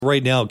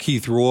Right now,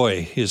 Keith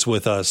Roy is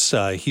with us.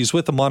 He's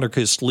with the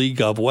Monarchist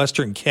League of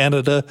Western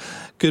Canada.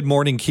 Good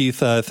morning, Keith.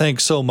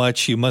 Thanks so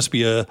much. You must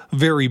be a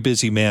very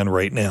busy man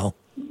right now.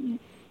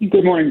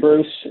 Good morning,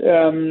 Bruce.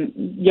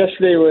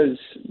 Yesterday was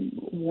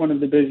one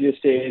of the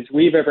busiest days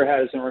we've ever had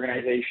as an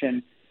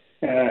organization,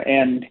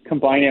 and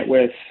combine it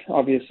with,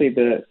 obviously,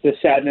 the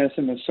sadness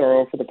and the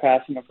sorrow for the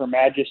passing of Her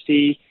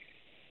Majesty,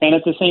 and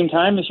at the same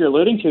time, as you're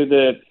alluding to,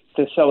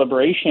 the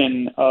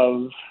celebration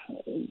of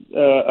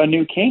a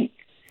new king.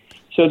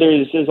 So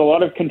there's a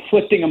lot of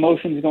conflicting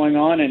emotions going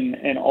on,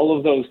 and all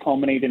of those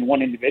culminate in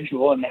one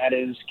individual, and that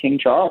is King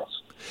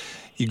Charles.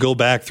 You go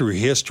back through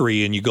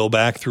history and you go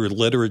back through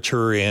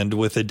literature, and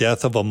with the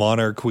death of a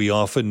monarch, we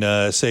often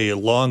say,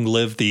 long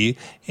live thee,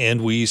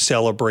 and we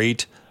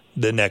celebrate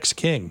the next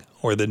king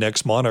or the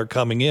next monarch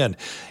coming in.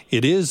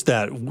 It is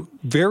that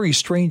very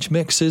strange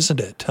mix, isn't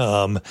it?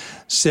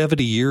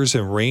 70 years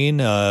in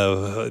reign,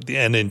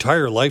 an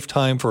entire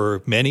lifetime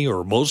for many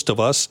or most of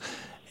us.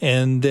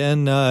 And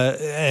then,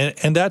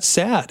 and that's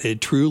sad.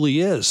 It truly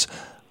is.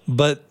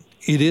 But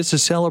it is a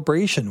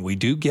celebration. We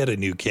do get a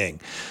new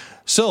king.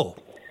 So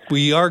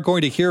we are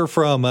going to hear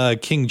from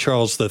King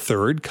Charles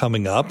III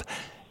coming up.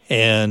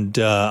 And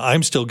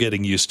I'm still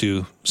getting used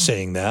to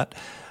saying that.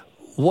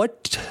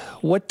 What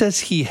does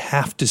he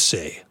have to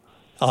say?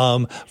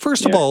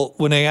 First of all,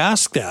 when I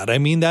ask that, I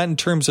mean that in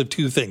terms of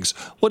two things.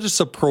 What is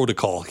the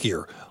protocol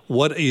here?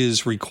 What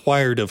is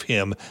required of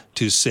him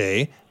to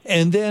say?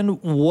 And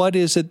then what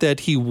is it that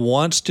he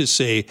wants to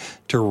say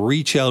to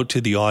reach out to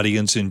the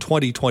audience in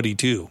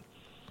 2022?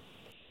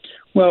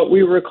 Well,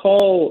 we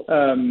recall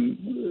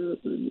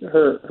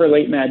her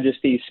late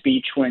Majesty's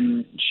speech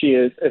when she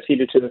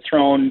acceded to the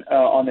throne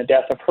on the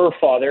death of her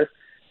father,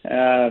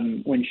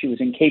 when she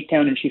was in Cape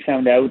Town and she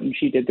found out, and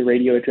she did the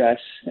radio address,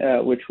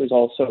 which was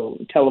also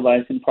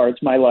televised in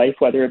parts. My life,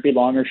 whether it be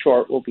long or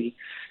short, will be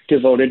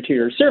devoted to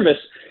your service.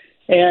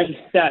 And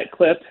that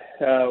clip,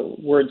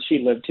 Words She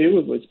Lived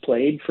To, was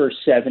played for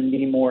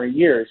 70 more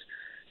years.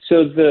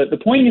 So the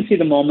poignancy of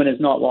the moment is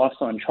not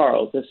lost on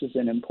Charles. This is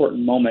an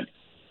important moment.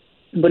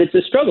 But it's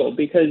a struggle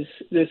because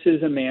this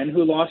is a man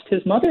who lost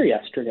his mother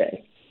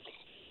yesterday.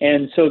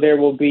 And so there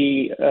will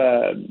be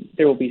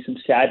some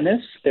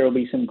sadness, there will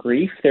be some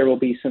grief, there will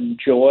be some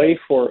joy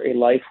for a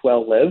life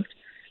well lived.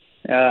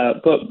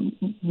 But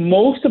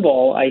most of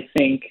all, I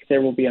think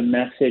there will be a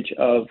message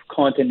of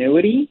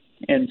continuity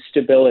and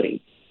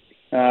stability.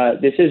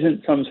 This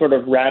isn't some sort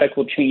of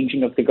radical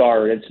changing of the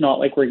guard. It's not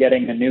like we're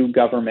getting a new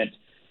government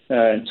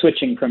and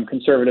switching from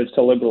conservatives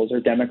to liberals or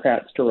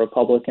Democrats to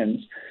Republicans.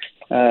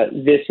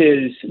 This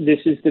is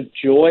the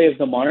joy of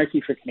the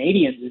monarchy for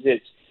Canadians.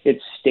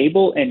 It's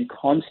stable and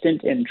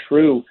constant and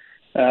true.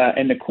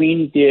 And the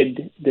Queen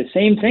did the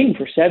same thing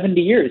for 70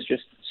 years,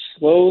 just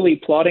slowly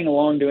plodding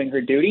along doing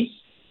her duty.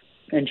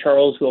 And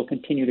Charles will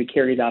continue to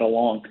carry that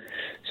along.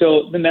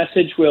 So the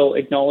message will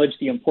acknowledge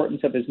the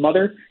importance of his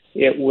mother.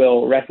 It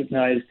will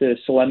recognize the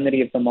solemnity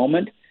of the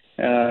moment,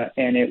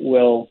 and it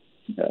will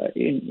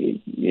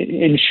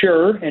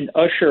ensure and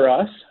assure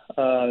us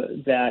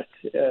that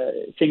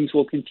things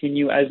will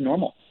continue as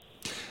normal.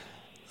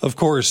 Of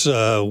course,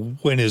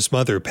 when his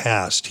mother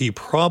passed, he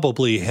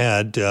probably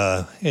had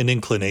an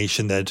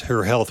inclination that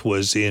her health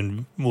was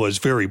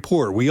very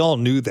poor. We all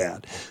knew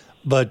that.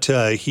 But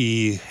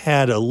he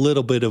had a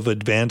little bit of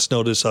advance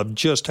notice of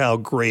just how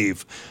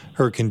grave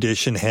her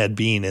condition had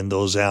been in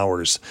those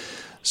hours.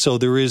 So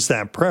there is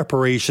that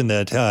preparation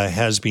that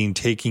has been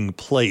taking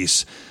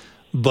place.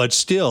 But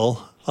still,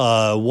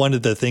 one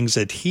of the things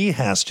that he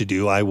has to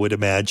do, I would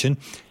imagine,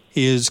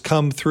 is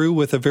come through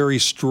with a very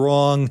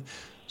strong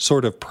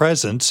sort of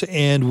presence.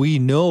 And we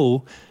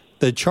know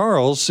that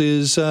Charles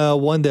is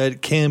one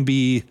that can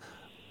be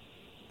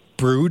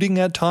brooding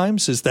at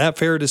times. Is that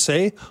fair to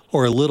say?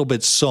 Or a little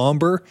bit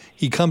somber?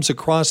 He comes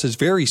across as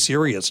very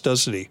serious,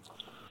 doesn't he?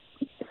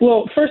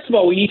 Well, first of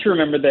all, we need to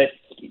remember that,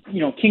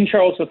 King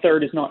Charles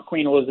III is not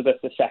Queen Elizabeth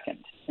II,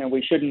 and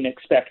we shouldn't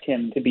expect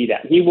him to be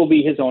that. He will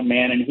be his own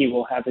man, and he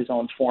will have his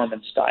own form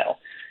and style.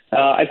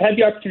 I've had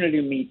the opportunity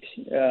to meet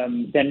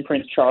then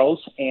Prince Charles,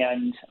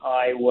 and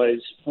I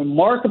was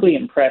remarkably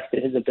impressed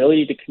at his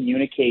ability to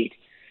communicate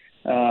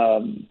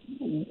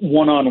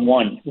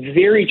one-on-one.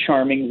 Very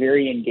charming,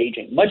 very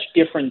engaging, much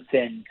different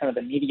than kind of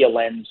the media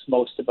lens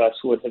most of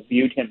us would have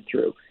viewed him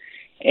through.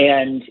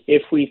 And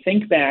if we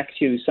think back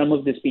to some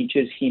of the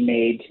speeches he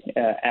made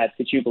at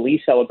the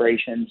Jubilee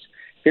celebrations,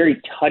 very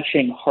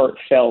touching,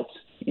 heartfelt,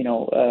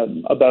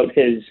 about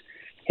his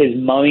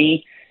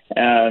mummy.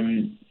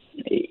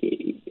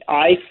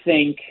 I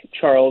think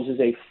Charles is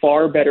a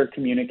far better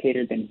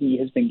communicator than he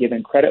has been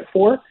given credit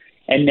for.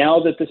 And now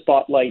that the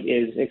spotlight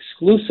is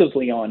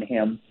exclusively on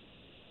him,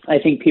 I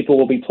think people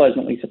will be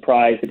pleasantly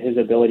surprised at his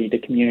ability to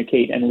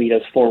communicate and lead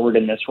us forward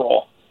in this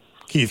role.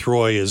 Keith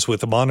Roy is with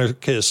the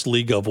Monarchist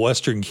League of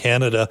Western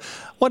Canada.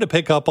 I want to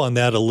pick up on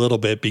that a little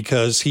bit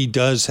because he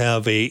does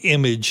have an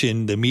image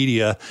in the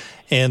media,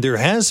 and there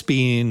has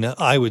been,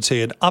 I would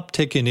say, an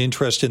uptick in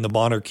interest in the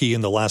monarchy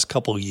in the last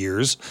couple of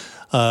years.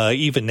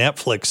 Even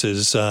Netflix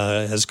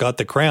has got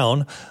The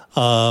Crown,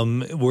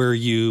 where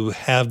you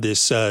have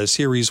this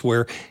series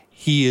where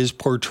he is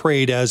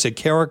portrayed as a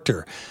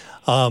character.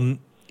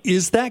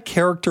 Is that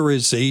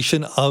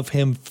characterization of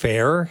him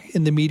fair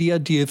in the media?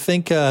 Do you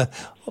think,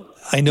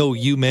 I know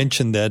you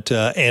mentioned that,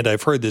 and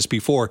I've heard this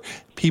before,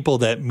 people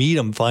that meet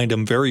him find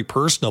him very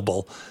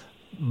personable,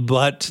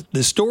 but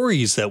the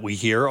stories that we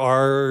hear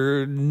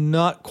are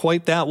not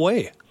quite that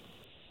way.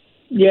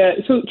 Yeah,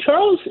 so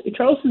Charles is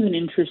an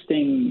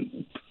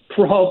interesting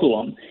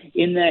problem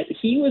in that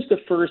he was the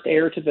first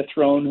heir to the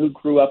throne who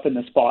grew up in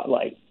the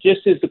spotlight,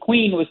 just as the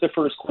Queen was the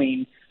first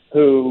queen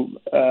who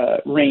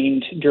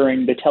reigned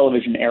during the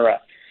television era.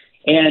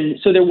 And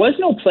so there was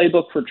no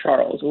playbook for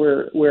Charles,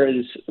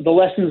 whereas the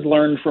lessons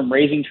learned from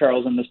raising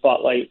Charles in the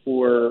spotlight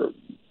were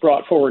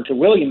brought forward to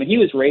William, and he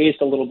was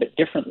raised a little bit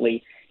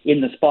differently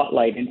in the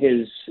spotlight, and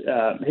his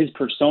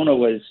persona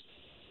was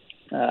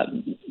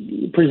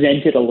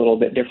presented a little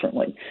bit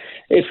differently.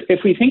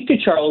 If we think to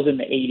Charles in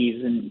the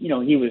 80s, and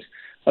he was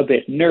a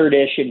bit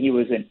nerdish, and he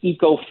was an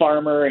eco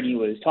farmer, and he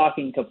was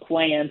talking to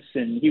plants,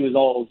 and he was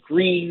all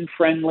green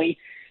friendly.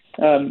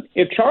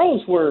 If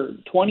Charles were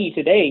 20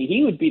 today,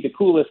 he would be the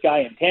coolest guy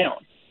in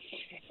town.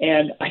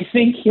 And I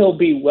think he'll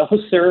be well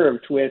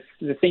served with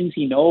the things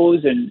he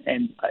knows, and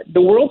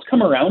the world's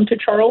come around to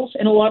Charles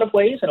in a lot of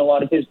ways, and a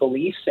lot of his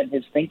beliefs and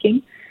his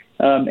thinking.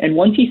 And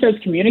once he starts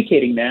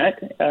communicating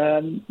that,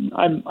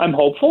 I'm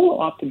hopeful,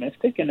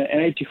 optimistic, and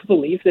I do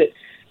believe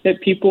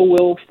that people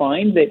will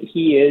find that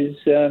he is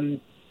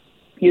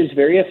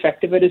very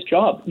effective at his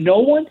job.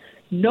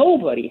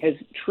 Nobody has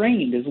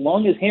trained as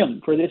long as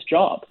him for this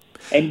job,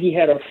 and he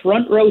had a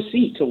front row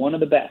seat to one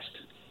of the best.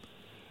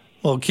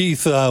 Well,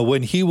 Keith,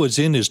 when he was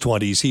in his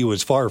 20s, he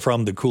was far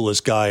from the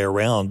coolest guy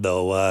around,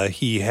 though.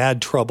 He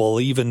had trouble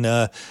even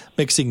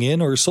mixing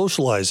in or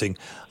socializing.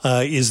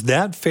 Is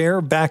that fair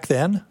back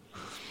then?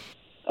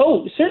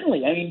 Oh,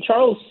 certainly. I mean,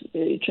 Charles,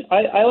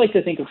 I like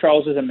to think of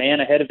Charles as a man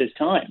ahead of his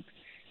time.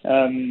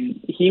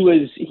 He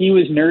was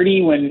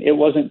nerdy when it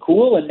wasn't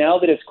cool, and now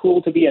that it's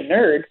cool to be a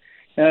nerd,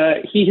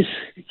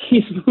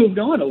 he's moved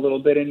on a little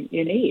bit in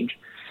age.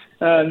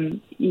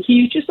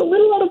 He's just a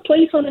little out of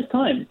place on his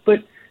time. But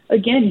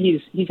again,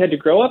 he's had to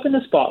grow up in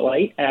the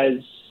spotlight as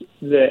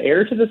the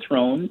heir to the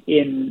throne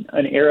in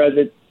an era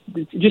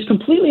that's just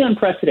completely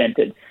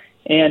unprecedented.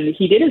 And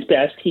he did his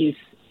best.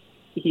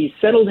 He's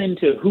settled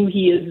into who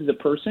he is as a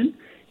person.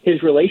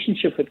 His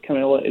relationship with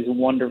Camilla is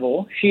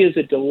wonderful. She is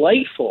a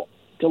delightful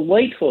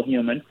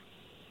human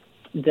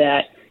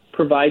that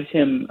provides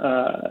him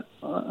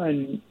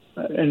an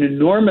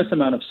enormous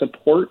amount of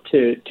support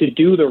to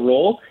do the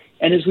role.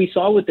 And as we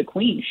saw with the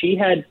Queen, she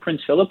had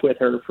Prince Philip with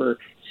her for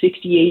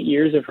 68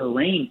 years of her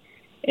reign.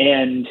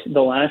 And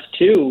the last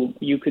two,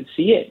 you could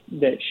see it,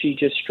 that she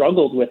just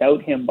struggled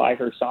without him by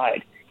her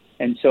side.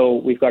 And so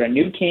we've got a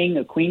new king,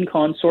 a queen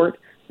consort.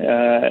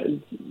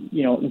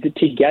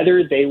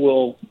 Together they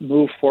will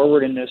move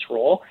forward in this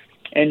role.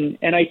 And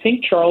I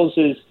think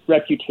Charles's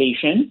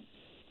reputation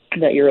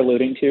that you're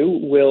alluding to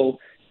will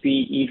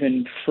be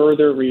even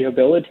further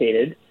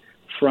rehabilitated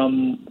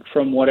from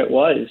what it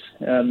was.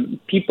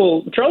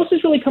 Charles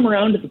has really come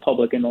around to the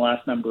public in the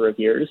last number of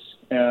years.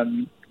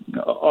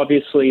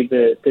 Obviously,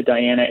 the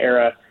Diana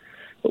era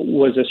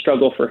was a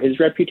struggle for his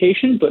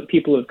reputation, but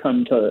people have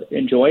come to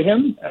enjoy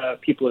him.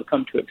 People have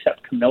come to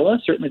accept Camilla.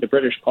 Certainly the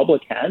British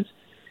public has.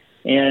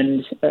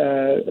 And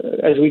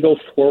as we go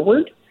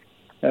forward,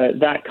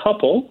 that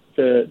couple,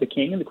 the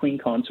king and the queen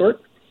consort,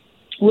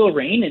 will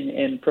reign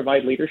and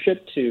provide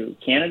leadership to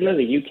Canada,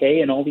 the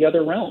UK, and all the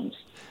other realms.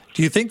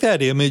 Do you think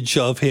that image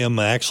of him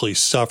actually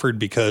suffered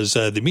because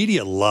the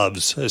media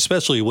loves,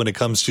 especially when it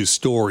comes to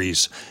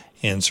stories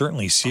and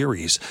certainly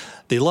series,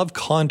 they love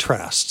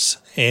contrasts.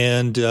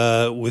 And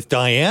with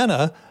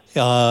Diana,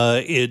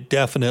 it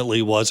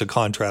definitely was a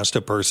contrast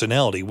of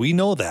personality. We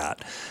know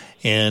that.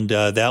 And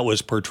that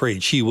was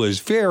portrayed. She was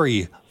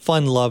very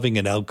fun-loving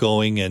and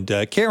outgoing and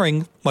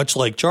caring, much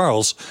like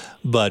Charles,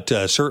 but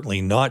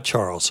certainly not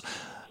Charles.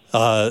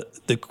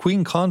 The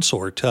Queen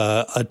Consort,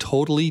 a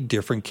totally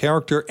different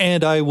character,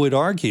 and I would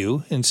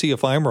argue, and see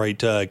if I'm right,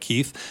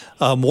 Keith,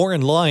 more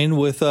in line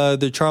with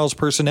the Charles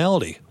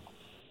personality.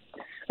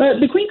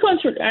 The Queen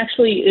Consort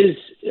actually is,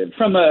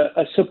 from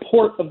a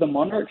support of the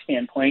monarch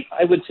standpoint,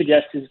 I would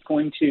suggest is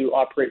going to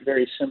operate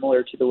very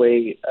similar to the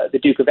way the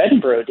Duke of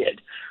Edinburgh did,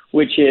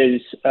 which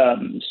is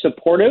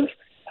supportive,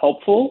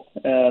 helpful,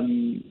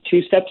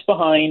 2 steps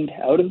behind,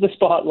 out of the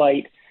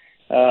spotlight,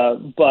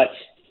 but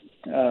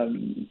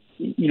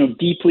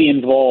deeply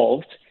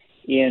involved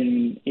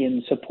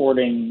in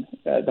supporting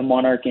the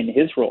monarch in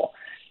his role.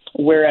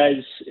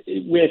 Whereas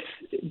with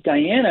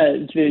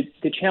Diana,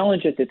 the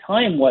challenge at the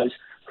time was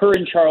her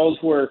and Charles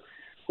were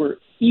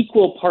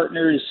equal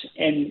partners,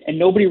 and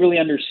nobody really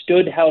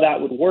understood how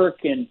that would work.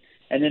 And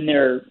then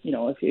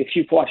if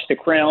you've watched The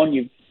Crown,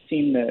 you've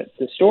seen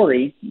the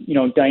story.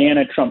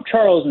 Diana trumped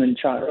Charles, and then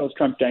Charles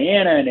trumped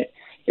Diana, and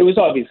it was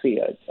obviously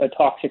a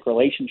toxic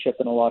relationship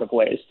in a lot of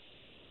ways.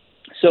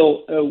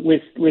 So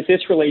with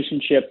this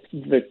relationship,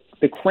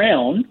 the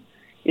crown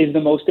is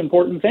the most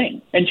important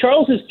thing. And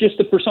Charles is just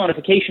the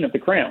personification of the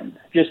crown,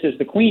 just as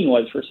the Queen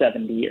was for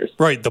 70 years.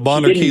 Right. The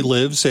monarchy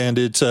lives, and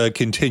it's a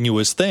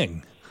continuous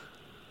thing.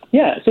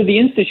 Yeah, so the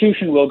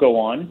institution will go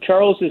on.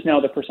 Charles is now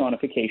the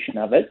personification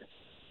of it.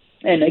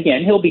 And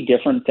again, he'll be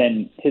different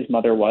than his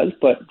mother was,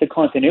 but the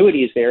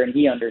continuity is there, and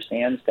he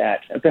understands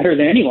that better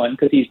than anyone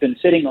because he's been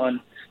sitting on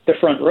the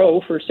front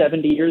row for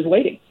 70 years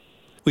waiting.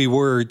 We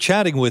were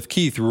chatting with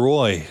Keith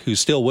Roy, who's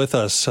still with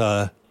us.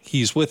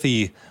 He's with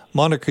the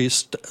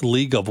Monarchist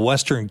League of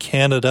Western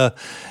Canada.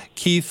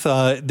 Keith,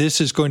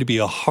 this is going to be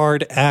a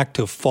hard act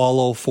to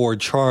follow for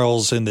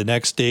Charles in the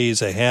next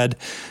days ahead.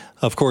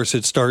 Of course,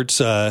 it starts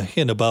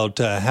in about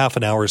half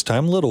an hour's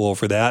time, a little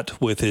over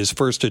that, with his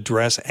first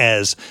address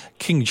as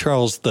King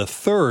Charles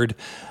III.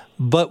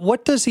 But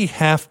what does he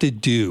have to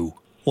do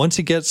once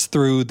he gets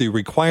through the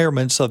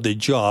requirements of the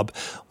job?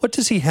 What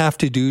does he have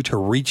to do to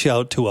reach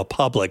out to a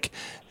public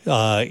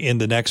in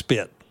the next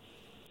bit?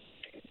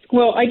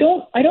 Well, I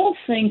don't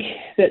think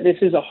that this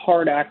is a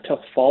hard act to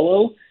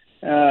follow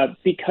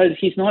because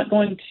he's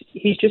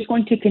just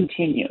going to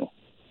continue.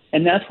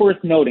 And that's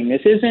worth noting.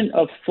 This isn't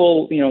a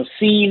full,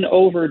 scene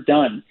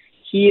overdone.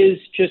 He is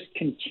just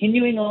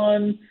continuing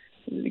on,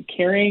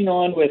 carrying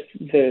on with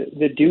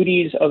the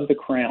duties of the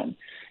crown.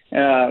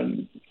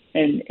 And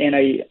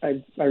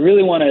I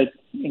really want to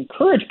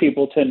encourage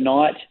people to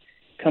not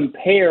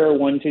compare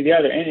one to the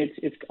other. And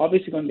it's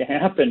obviously going to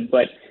happen,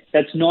 but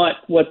that's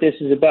not what this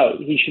is about.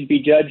 He should be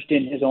judged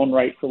in his own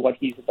right for what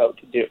he's about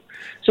to do.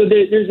 So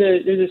there's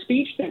a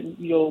speech that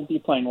you'll be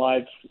playing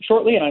live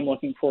shortly, and I'm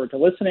looking forward to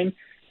listening.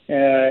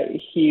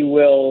 He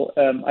will,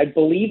 I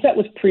believe that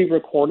was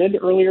pre-recorded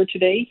earlier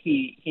today.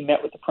 He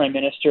met with the Prime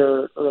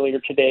Minister earlier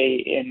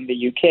today in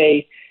the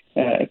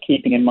UK,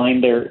 keeping in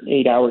mind they're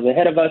 8 hours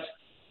ahead of us.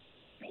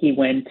 He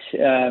went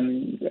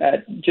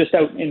just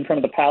out in front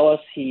of the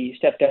palace. He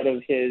stepped out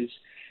of his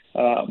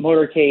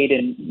motorcade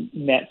and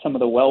met some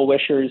of the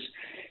well-wishers.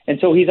 And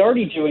so he's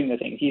already doing the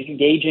things. He's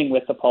engaging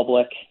with the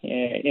public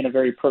in a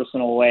very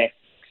personal way.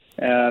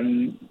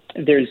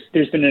 There's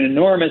been an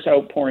enormous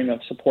outpouring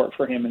of support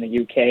for him in the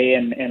UK,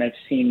 and I've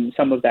seen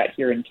some of that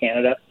here in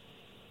Canada.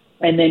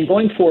 And then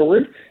going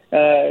forward,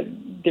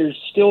 there's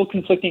still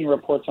conflicting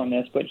reports on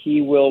this, but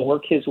he will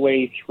work his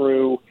way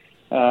through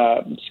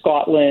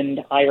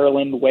Scotland,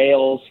 Ireland,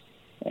 Wales,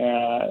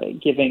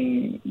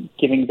 giving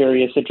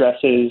various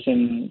addresses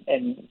and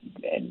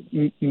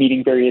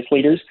meeting various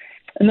leaders.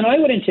 And then I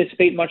would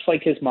anticipate, much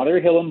like his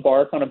mother, he'll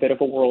embark on a bit of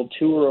a world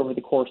tour over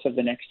the course of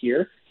the next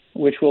year,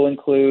 which will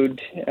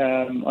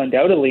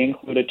undoubtedly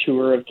include a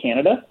tour of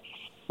Canada.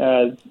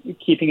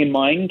 Keeping in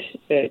mind,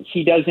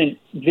 he doesn't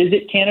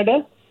visit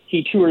Canada,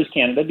 he tours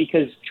Canada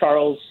because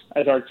Charles,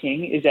 as our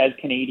king, is as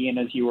Canadian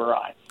as you or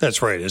I.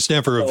 That's right. It's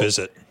never a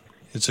visit.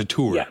 It's a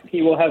tour. Yeah,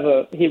 he will have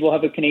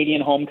a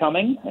Canadian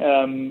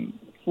homecoming,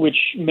 which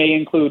may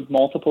include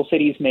multiple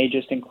cities, may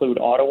just include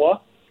Ottawa.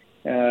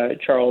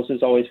 Charles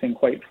has always been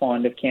quite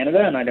fond of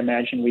Canada, and I'd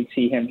imagine we'd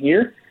see him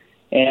here.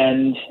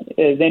 And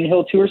then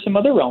he'll tour some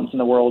other realms in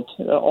the world,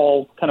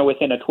 all kind of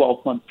within a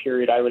 12-month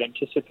period. I would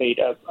anticipate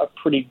a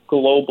pretty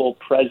global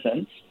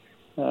presence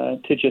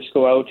to just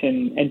go out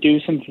and do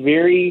some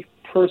very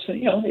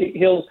personal,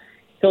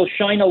 he'll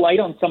shine a light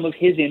on some of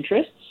his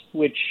interests,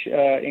 which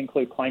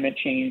include climate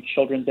change,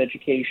 children's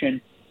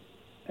education,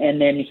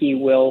 and then he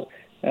will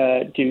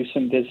do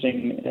some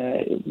visiting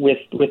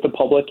with the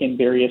public in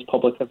various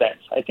public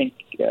events. I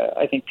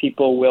think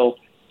people will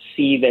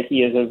see that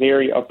he is a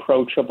very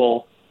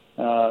approachable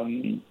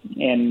and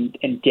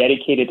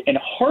dedicated and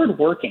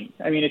hardworking.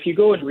 I mean, if you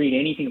go and read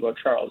anything about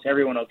Charles,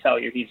 everyone will tell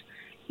you he's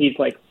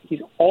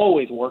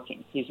always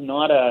working. He's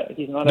not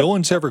no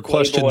one's ever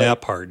questioned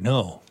that part.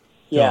 No.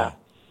 Yeah. No.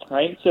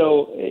 Right.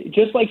 So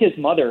just like his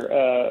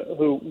mother,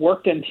 who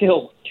worked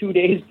until 2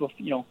 days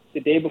before, the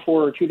day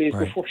before or 2 days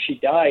before she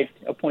died,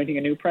 appointing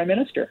a new prime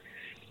minister.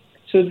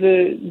 So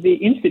the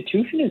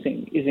institution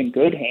is in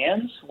good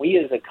hands. We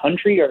as a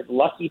country are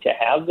lucky to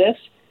have this.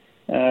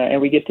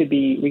 And we get to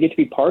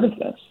be part of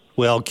this.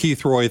 Well,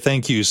 Keith Roy,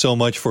 thank you so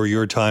much for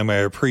your time. I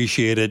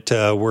appreciate it.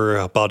 We're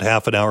about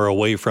half an hour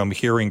away from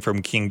hearing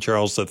from King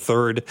Charles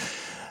III,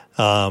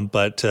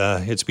 but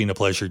it's been a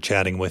pleasure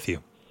chatting with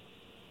you.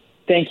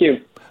 Thank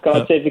you.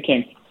 God save the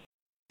king.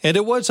 And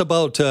it was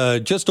about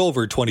just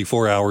over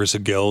 24 hours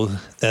ago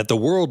that the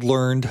world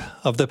learned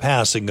of the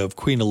passing of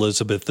Queen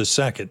Elizabeth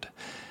II.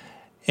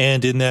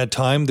 And in that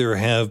time, there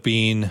have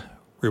been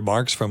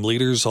remarks from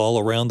leaders all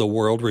around the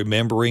world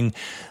remembering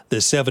the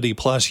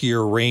 70-plus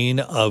year reign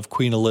of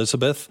Queen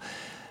Elizabeth.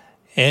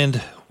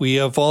 And we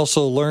have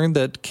also learned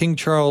that King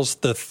Charles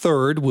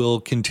III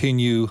will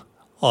continue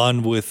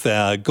on with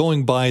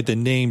going by the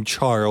name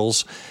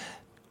Charles,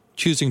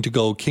 choosing to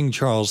go King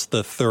Charles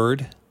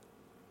III.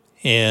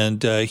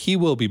 And he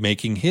will be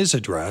making his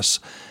address,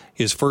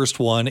 his first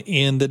one,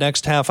 in the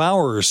next half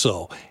hour or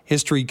so.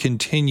 History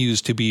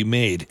continues to be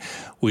made.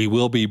 We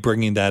will be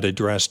bringing that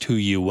address to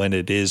you when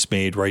it is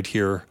made right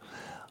here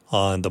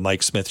on the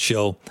Mike Smith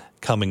Show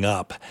coming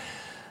up.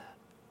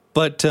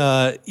 But,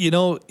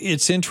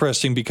 it's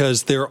interesting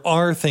because there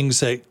are things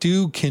that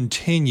do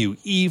continue,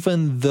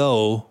 even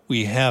though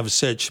we have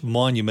such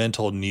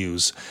monumental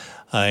news.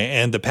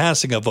 And the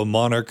passing of a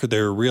monarch,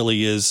 there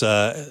really is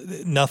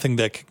nothing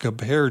that can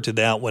compare to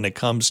that when it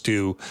comes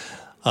to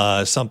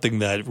something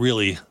that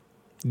really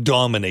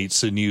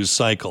dominates the news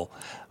cycle.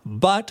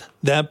 But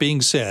that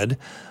being said,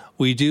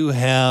 we do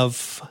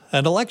have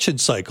an election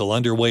cycle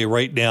underway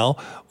right now.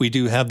 We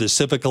do have the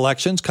civic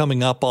elections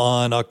coming up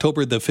on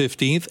October the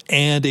 15th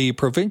and a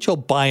provincial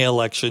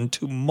by-election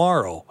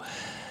tomorrow.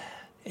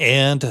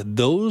 And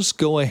those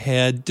go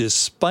ahead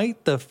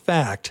despite the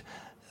fact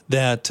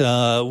that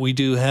we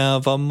do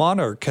have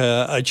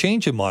a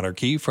change in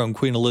monarchy from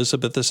Queen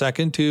Elizabeth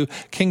II to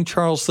King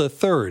Charles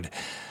III.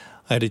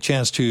 I had a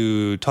chance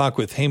to talk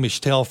with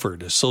Hamish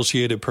Telford,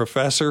 Associate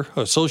Professor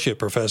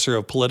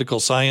of Political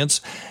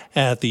Science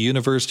at the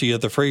University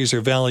of the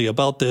Fraser Valley,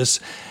 about this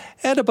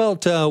and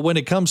about when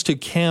it comes to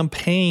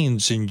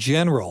campaigns in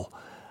general.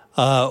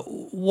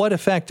 What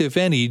effect, if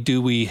any, do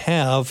we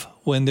have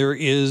when there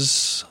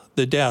is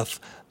the death,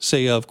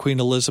 say, of Queen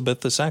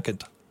Elizabeth II?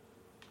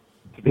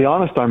 To be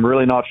honest, I'm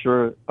really not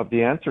sure of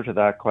the answer to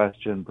that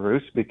question,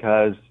 Bruce,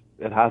 because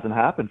it hasn't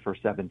happened for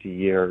 70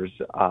 years.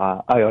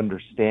 I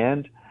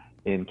understand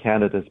in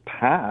Canada's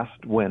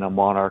past, when a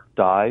monarch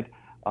died,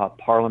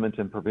 Parliament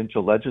and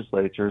provincial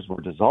legislatures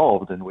were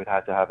dissolved and we'd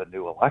had to have a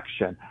new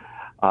election.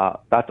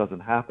 That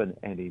doesn't happen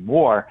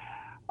anymore.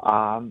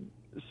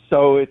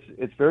 So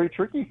it's very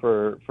tricky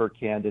for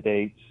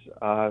candidates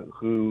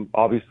who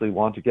obviously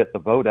want to get the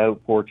vote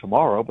out for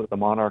tomorrow, but the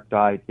monarch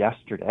died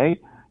yesterday.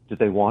 Do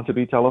they want to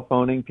be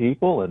telephoning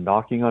people and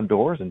knocking on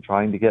doors and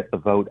trying to get the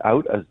vote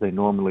out as they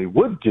normally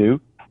would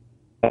do?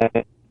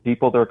 And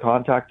people they're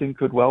contacting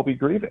could well be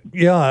grieving.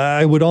 Yeah,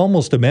 I would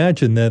almost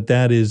imagine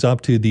that is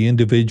up to the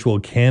individual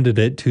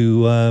candidate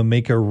to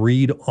make a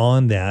read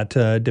on that,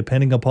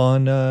 depending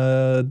upon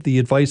the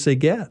advice they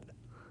get.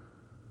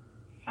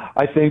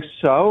 I think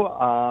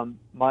so.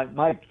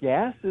 My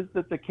guess is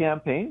that the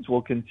campaigns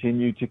will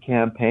continue to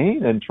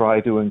campaign and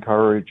try to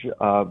encourage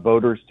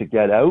voters to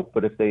get out.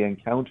 But if they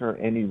encounter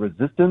any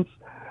resistance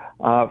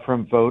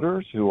from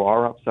voters who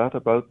are upset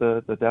about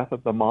the death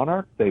of the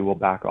monarch, they will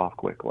back off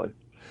quickly.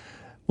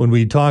 When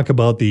we talk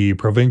about the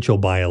provincial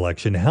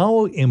by-election,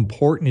 how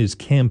important is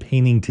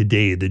campaigning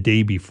today, the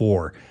day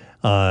before?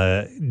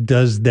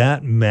 Does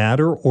that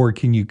matter, or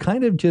can you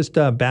kind of just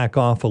back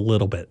off a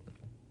little bit?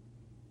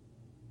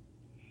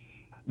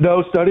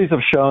 No, studies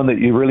have shown that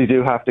you really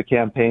do have to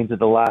campaign to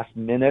the last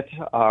minute,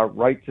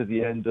 right to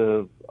the end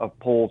of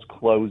polls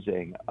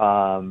closing.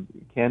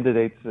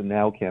 Candidates and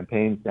now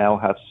campaigns now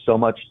have so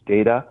much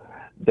data.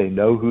 They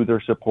know who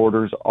their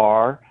supporters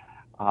are,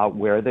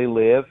 where they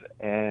live,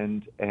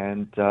 and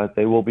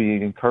they will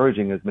be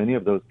encouraging as many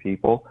of those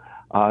people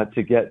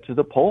to get to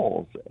the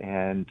polls.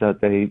 And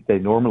they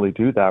normally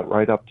do that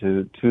right up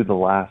to the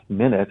last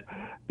minute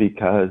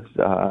because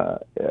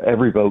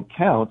every vote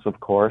counts, of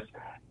course.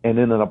 And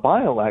in a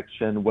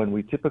by-election, when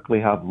we typically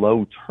have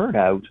low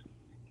turnout,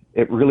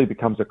 it really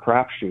becomes a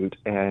crapshoot.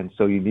 And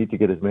so you need to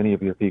get as many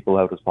of your people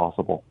out as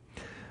possible.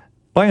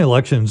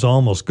 By-elections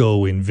almost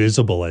go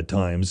invisible at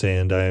times,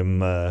 and I'm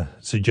not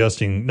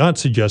suggesting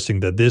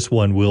that this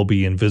one will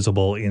be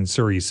invisible in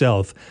Surrey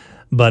South,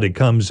 but it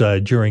comes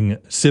during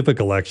civic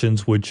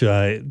elections, which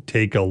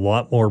take a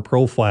lot more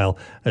profile,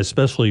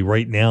 especially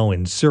right now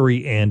in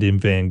Surrey and in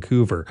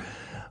Vancouver.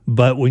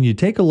 But when you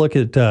take a look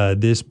at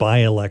this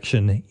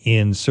by-election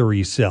in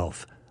Surrey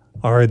South,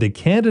 are the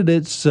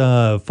candidates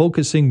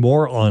focusing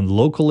more on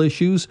local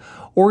issues,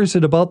 or is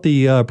it about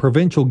the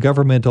provincial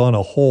government on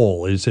a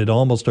whole? Is it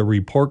almost a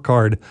report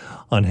card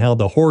on how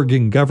the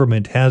Horgan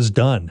government has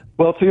done?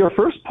 Well, to your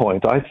first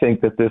point, I think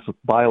that this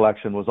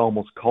by-election was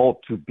almost called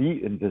to be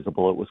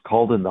invisible. It was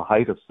called in the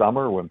height of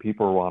summer when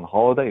people were on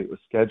holiday. It was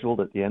scheduled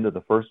at the end of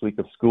the first week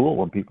of school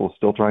when people were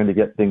still trying to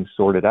get things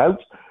sorted out.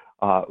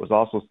 It was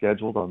also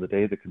scheduled on the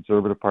day the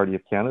Conservative Party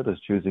of Canada is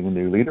choosing a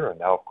new leader. And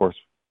now, of course,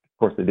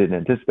 they didn't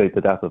anticipate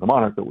the death of the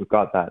monarch, but we've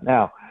got that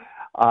now.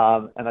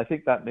 And I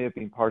think that may have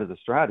been part of the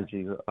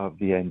strategy of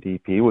the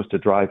NDP, was to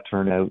drive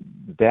turnout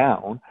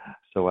down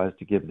so as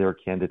to give their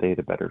candidate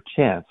a better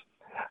chance.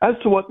 As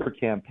to what they're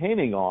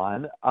campaigning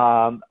on,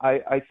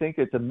 I think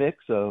it's a mix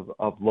of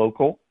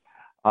local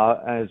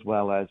as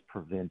well as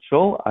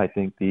provincial. I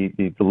think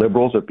the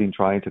Liberals have been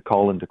trying to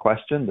call into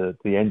question the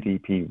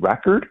NDP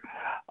record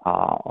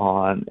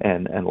on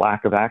and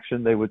lack of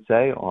action, they would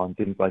say, on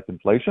things like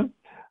inflation,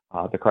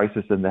 the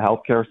crisis in the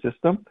healthcare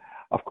system.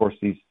 Of course,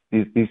 these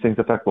things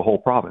affect the whole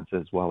province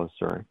as well as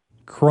Surrey.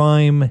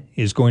 Crime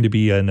is going to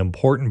be an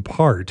important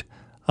part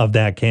of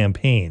that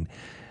campaign.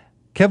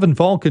 Kevin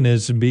Falcon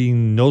has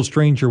been no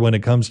stranger when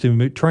it comes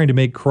to trying to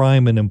make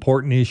crime an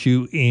important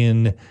issue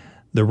in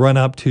the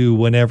run-up to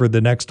whenever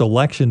the next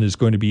election is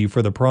going to be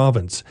for the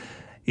province.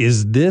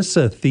 Is this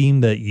a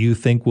theme that you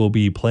think will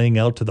be playing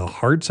out to the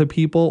hearts of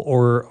people,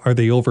 or are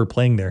they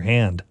overplaying their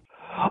hand?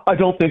 I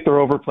don't think they're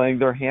overplaying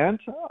their hand.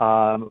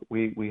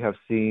 We have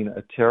seen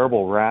a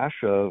terrible rash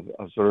of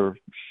sort of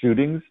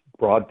shootings,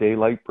 broad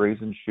daylight,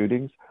 brazen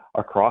shootings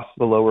across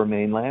the Lower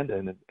Mainland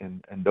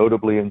and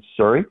notably in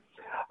Surrey.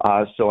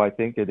 So I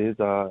think it is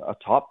a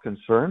top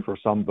concern for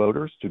some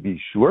voters, to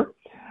be sure.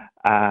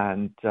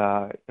 And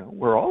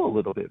we're all a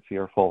little bit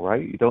fearful,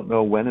 right? You don't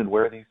know when and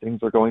where these things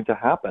are going to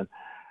happen.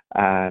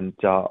 And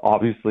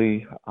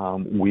obviously,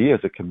 we as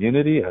a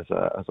community, as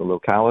a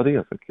locality,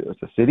 as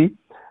a city,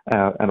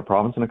 and a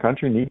province and a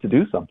country need to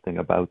do something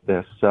about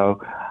this.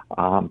 So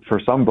for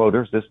some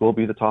voters, this will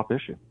be the top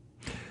issue.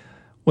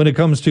 When it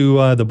comes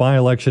to the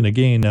by-election,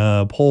 again,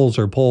 polls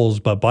are polls,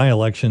 but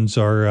by-elections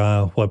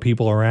are what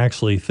people are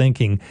actually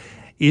thinking.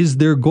 Is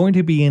there going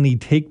to be any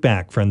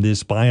take-back from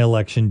this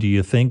by-election, do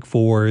you think,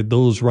 for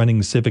those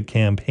running civic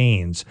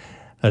campaigns,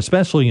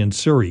 especially in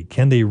Surrey?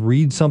 Can they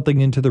read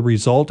something into the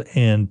result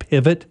and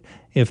pivot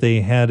if they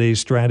had a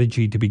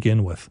strategy to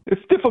begin with?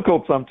 It's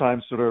difficult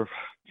sometimes sort of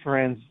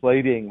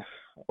translating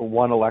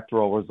one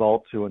electoral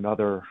result to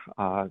another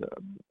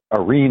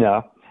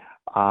arena.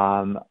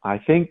 I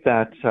think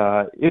that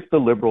if the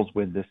Liberals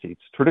win this seat,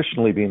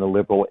 traditionally being a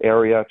Liberal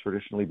area,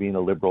 traditionally being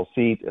a Liberal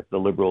seat, if the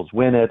Liberals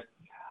win it,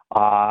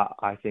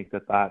 I think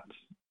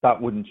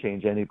that wouldn't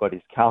change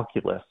anybody's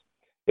calculus.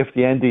 If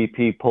the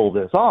NDP pull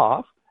this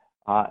off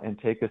and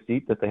take a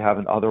seat that they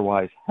haven't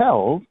otherwise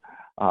held,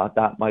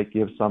 that might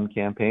give some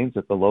campaigns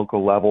at the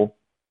local level,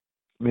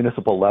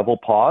 municipal level,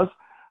 pause.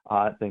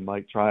 They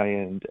might try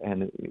and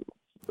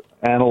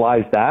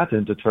analyze that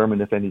and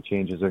determine if any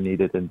changes are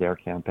needed in their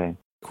campaign.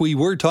 We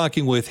were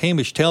talking with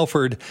Hamish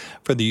Telford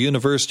from the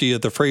University of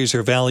the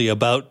Fraser Valley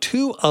about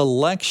two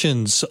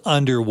elections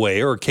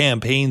underway, or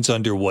campaigns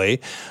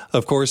underway.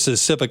 Of course, the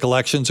civic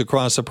elections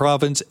across the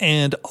province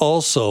and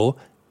also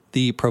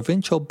the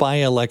provincial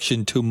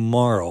by-election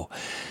tomorrow.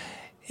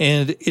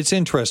 And it's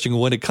interesting,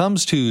 when it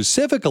comes to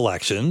civic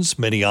elections,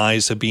 many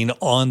eyes have been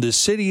on the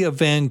city of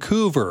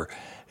Vancouver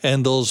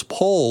and those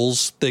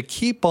polls that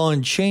keep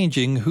on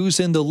changing who's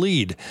in the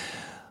lead.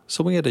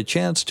 So we had a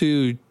chance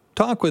to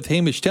talk with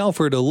Hamish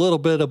Telford a little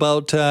bit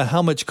about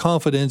how much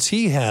confidence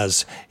he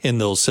has in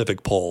those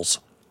civic polls.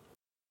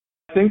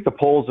 I think the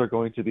polls are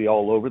going to be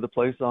all over the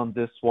place on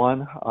this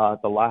one.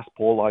 The last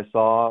poll I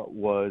saw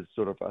was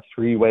sort of a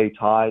three-way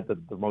tie.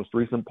 The most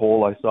recent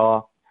poll I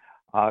saw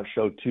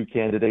showed two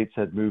candidates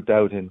had moved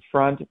out in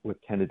front, with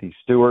Kennedy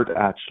Stewart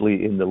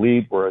actually in the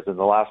lead, whereas in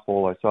the last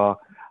poll I saw,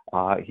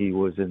 he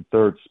was in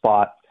third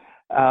spot.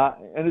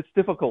 And it's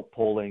difficult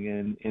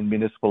polling in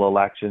municipal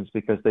elections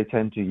because they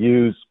tend to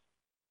use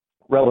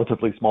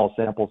relatively small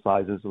sample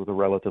sizes with a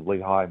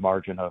relatively high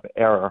margin of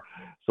error.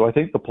 So I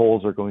think the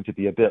polls are going to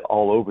be a bit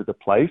all over the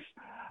place.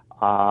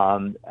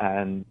 But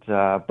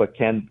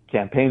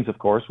campaigns, of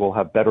course, will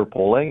have better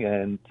polling.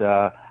 And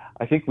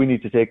I think we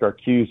need to take our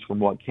cues from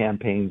what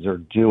campaigns are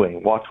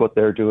doing. Watch what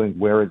they're doing.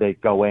 Where are they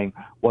going?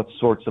 What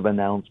sorts of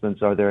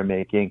announcements are they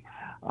making?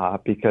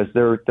 Because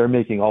they're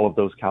making all of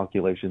those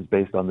calculations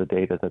based on the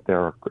data that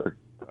they're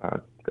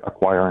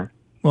acquiring.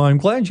 Well, I'm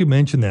glad you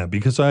mentioned that,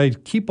 because I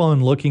keep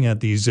on looking at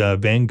these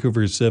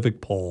Vancouver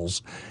civic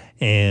polls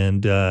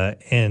and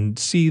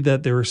see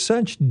that there are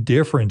such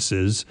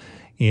differences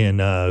in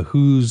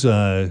who's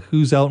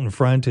out in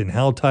front and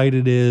how tight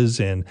it is,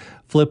 and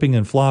flipping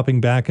and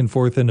flopping back and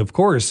forth. And of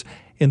course,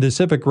 in the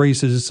civic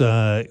races,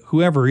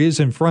 whoever is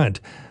in front,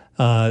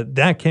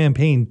 that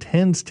campaign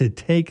tends to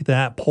take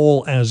that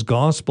poll as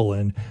gospel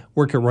and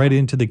work it right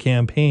into the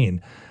campaign.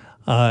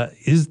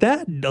 Is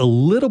that a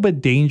little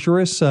bit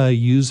dangerous,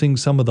 using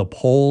some of the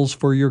polls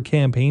for your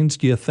campaigns,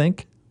 do you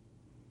think?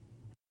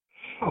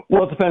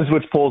 Well, it depends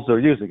which polls they're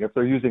using. If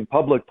they're using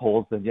public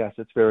polls, then yes,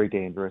 it's very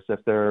dangerous.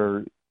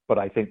 But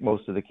I think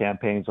most of the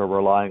campaigns are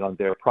relying on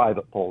their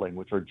private polling,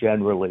 which are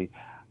generally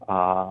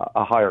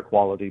a higher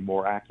quality,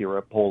 more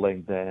accurate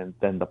polling than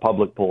the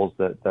public polls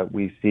that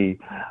we see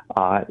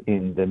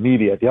in the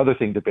media. The other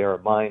thing to bear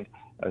in mind,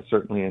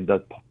 certainly in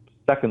the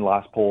second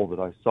last poll that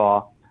I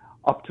saw,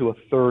 up to a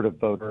third of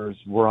voters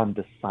were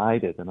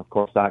undecided. And of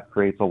course, that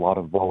creates a lot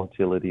of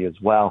volatility as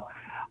well.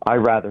 I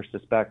rather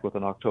suspect with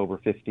an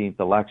October 15th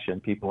election,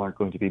 people aren't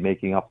going to be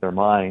making up their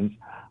minds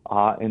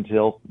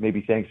until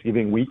maybe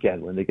Thanksgiving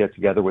weekend, when they get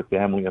together with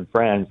family and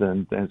friends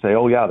and say,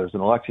 oh, yeah, there's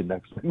an election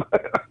next week.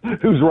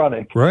 Who's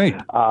running? Right.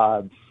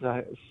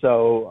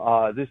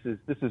 So this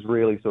is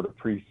really sort of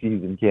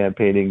pre-season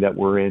campaigning that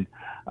we're in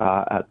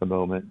at the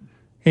moment.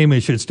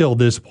 Hamish, it's still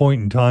this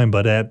point in time,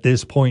 but at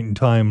this point in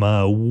time,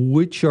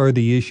 which are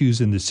the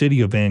issues in the city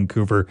of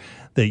Vancouver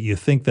that you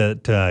think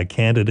that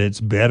candidates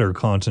better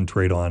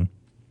concentrate on?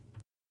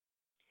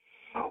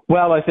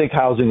 Well, I think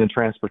housing and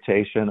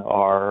transportation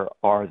are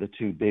the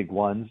two big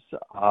ones.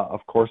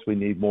 Of course, we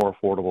need more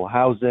affordable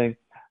housing.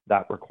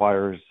 That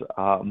requires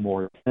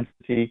more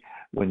density.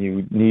 When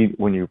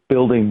you're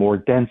building more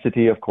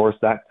density, of course,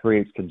 that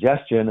creates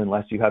congestion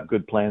unless you have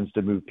good plans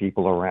to move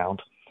people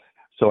around.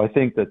 So I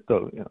think that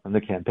and the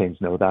campaigns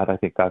know that. I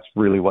think that's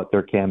really what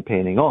they're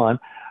campaigning on.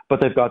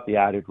 But they've got the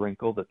added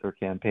wrinkle that they're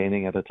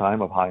campaigning at a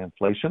time of high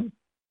inflation,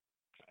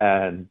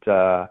 and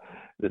that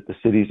the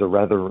cities are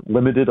rather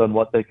limited on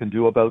what they can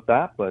do about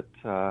that. But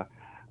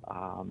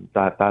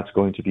That's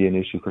going to be an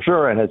issue for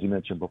sure. And as you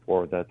mentioned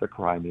before, that the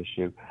crime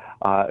issue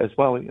as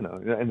well,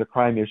 and the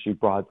crime issue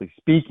broadly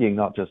speaking,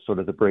 not just sort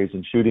of the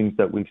brazen shootings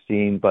that we've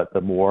seen, but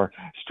the more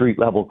street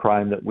level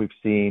crime that we've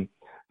seen,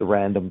 the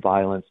random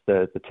violence,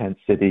 the tent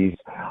cities,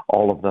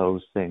 all of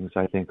those things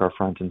I think are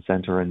front and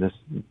center in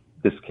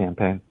this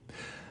campaign.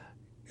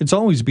 It's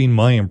always been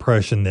my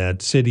impression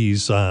that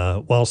cities,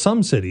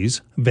 some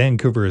cities,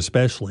 Vancouver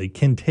especially,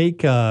 can take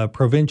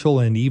provincial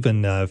and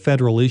even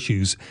federal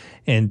issues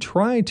and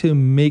try to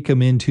make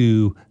them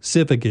into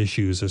civic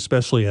issues,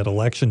 especially at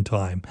election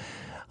time.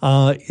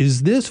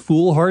 Is this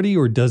foolhardy,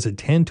 or does it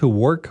tend to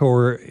work,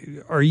 or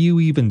are you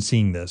even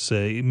seeing this?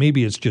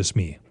 Maybe it's just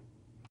me.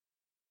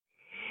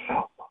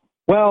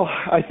 Well,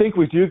 I think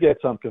we do get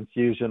some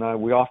confusion.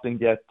 We often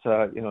get,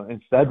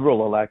 in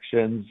federal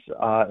elections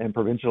and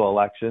provincial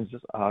elections,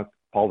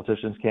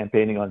 politicians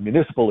campaigning on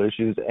municipal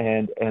issues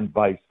and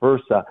vice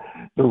versa.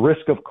 The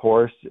risk, of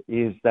course,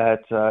 is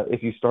that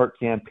if you start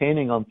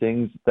campaigning on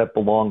things that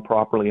belong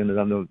properly in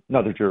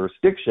another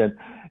jurisdiction,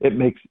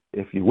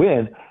 if you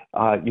win,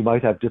 you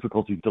might have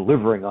difficulty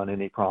delivering on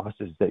any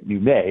promises that you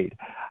made.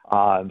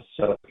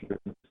 So if you're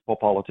a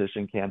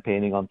politician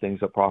campaigning on things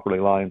that properly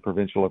lie in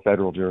provincial or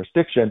federal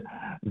jurisdiction,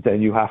 then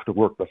you have to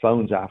work the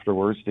phones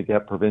afterwards to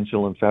get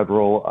provincial and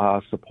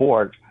federal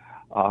support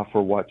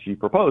for what you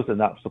proposed, and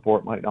that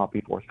support might not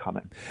be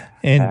forthcoming.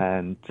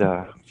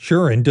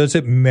 Sure. And does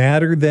it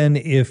matter then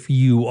if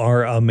you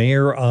are a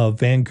mayor of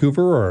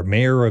Vancouver or a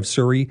mayor of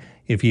Surrey,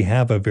 if you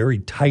have a very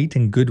tight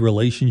and good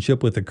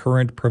relationship with the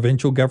current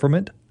provincial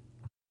government?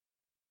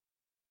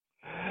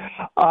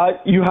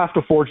 You have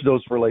to forge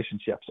those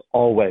relationships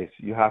always.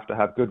 You have to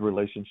have good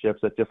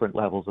relationships at different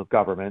levels of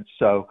government.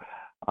 So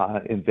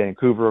in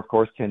Vancouver, of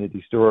course,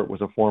 Kennedy Stewart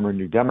was a former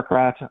New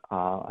Democrat.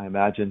 I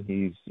imagine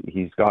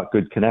he's got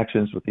good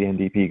connections with the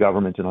NDP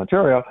government in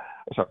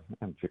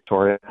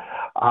Victoria.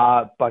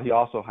 But he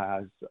also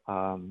has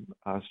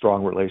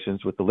strong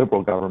relations with the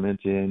Liberal government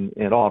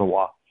in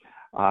Ottawa,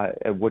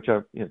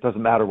 it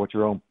doesn't matter what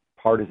your own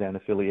partisan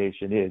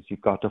affiliation is.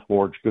 You've got to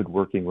forge good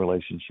working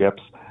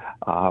relationships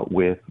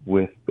with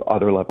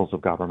other levels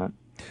of government.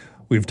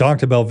 We've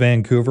talked about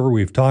Vancouver.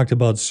 We've talked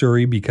about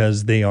Surrey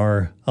because they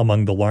are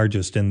among the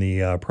largest in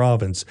the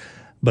province.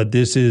 But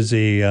this is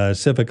a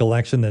civic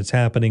election that's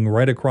happening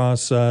right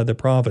across the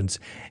province.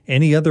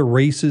 Any other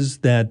races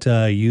that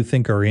you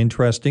think are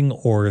interesting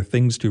or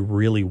things to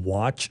really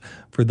watch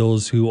for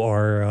those who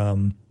are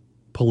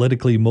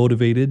politically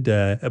motivated,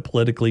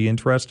 politically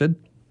interested?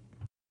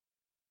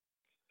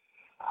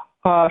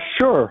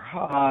 Sure.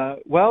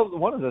 Well,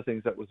 one of the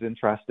things that was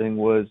interesting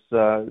is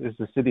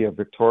the city of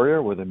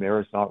Victoria, where the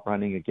mayor is not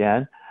running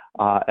again,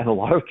 and a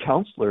lot of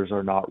councillors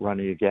are not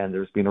running again.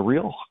 There's been a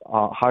real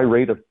high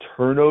rate of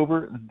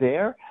turnover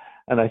there,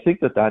 and I think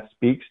that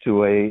speaks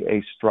to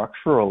a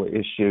structural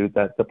issue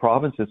that the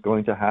province is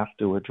going to have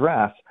to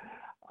address.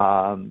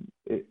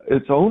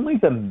 It's only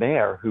the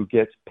mayor who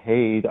gets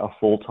paid a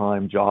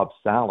full-time job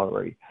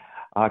salary.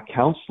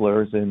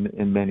 Councillors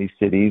in many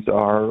cities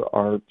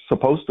are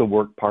supposed to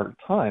work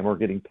part-time or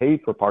getting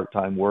paid for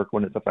part-time work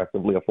when it's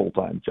effectively a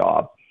full-time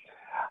job.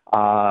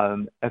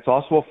 It's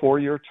also a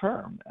 4-year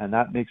term, and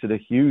that makes it a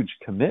huge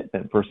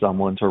commitment for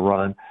someone to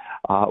run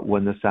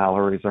when the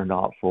salaries are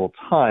not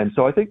full-time.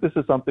 So I think this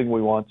is something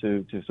we want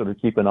to sort of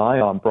keep an eye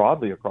on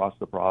broadly across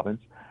the province,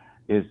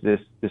 is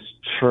this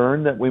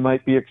churn that we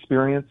might be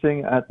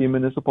experiencing at the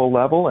municipal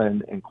level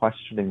and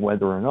questioning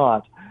whether or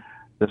not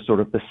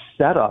the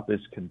setup is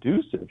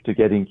conducive to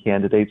getting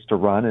candidates to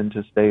run and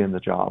to stay in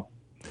the job.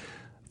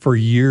 For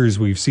years,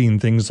 we've seen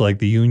things like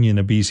the Union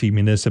of BC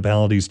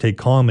Municipalities take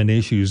common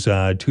issues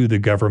to the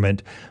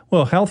government.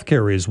 Well,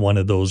 healthcare is one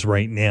of those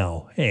right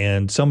now.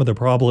 And some of the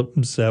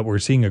problems that we're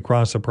seeing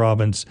across the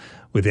province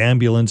with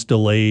ambulance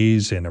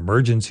delays and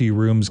emergency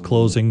rooms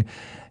closing,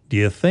 do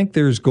you think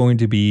there's going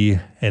to be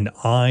an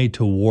eye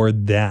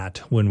toward that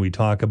when we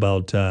talk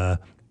about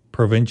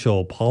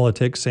provincial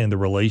politics and the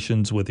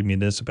relations with the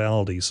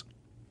municipalities?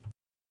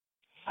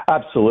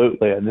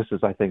 Absolutely, and this is,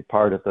 I think,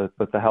 part of the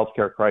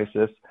healthcare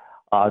crisis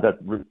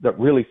that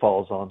really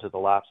falls onto the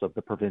laps of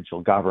the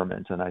provincial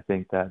government, and I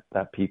think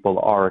that people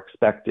are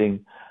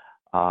expecting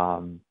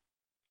action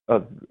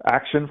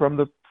from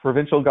the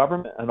provincial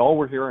government, and all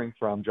we're hearing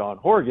from John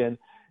Horgan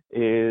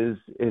is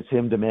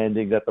him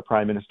demanding that the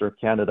Prime Minister of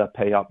Canada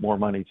pay up more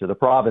money to the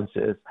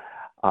provinces.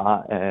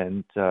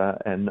 And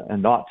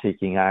not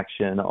taking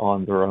action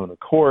on their own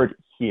accord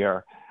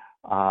here.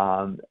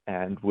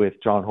 And with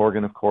John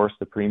Horgan, of course,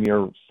 the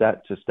Premier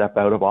set to step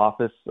out of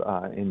office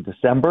in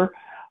December,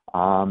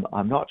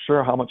 I'm not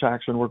sure how much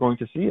action we're going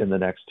to see in the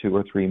next 2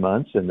 or 3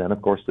 months. And then,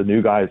 of course, the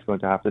new guy is going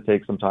to have to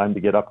take some time to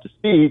get up to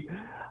speed.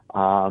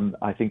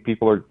 I think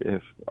people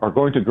are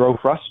going to grow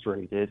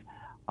frustrated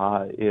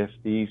if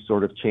these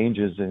sort of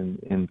changes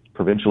in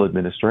provincial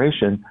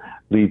administration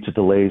lead to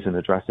delays in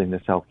addressing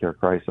this healthcare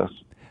crisis.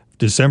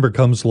 December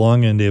comes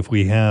along, and if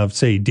we have,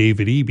 say,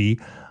 David Eby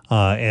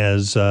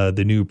as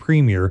the new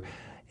premier,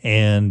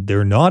 and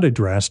they're not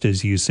addressed,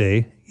 as you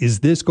say, Is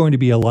this going to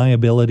be a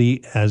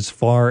liability as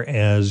far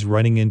as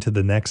running into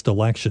the next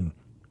election?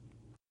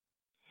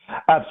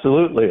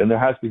 Absolutely. And there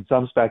has been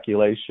some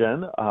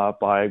speculation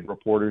by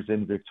reporters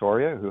in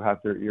Victoria who have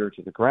their ear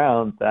to the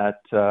ground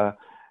that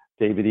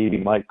David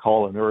Eby might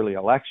call an early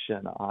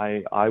election.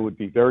 I would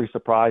be very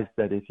surprised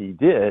that if he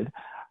did,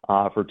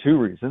 for two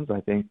reasons.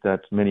 I think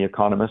that many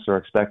economists are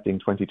expecting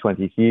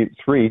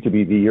 2023 to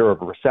be the year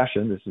of a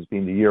recession. This has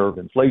been the year of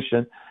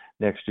inflation.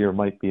 Next year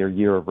might be a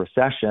year of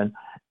recession.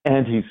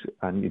 And you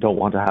don't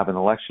want to have an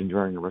election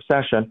during a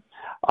recession.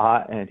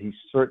 And he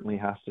certainly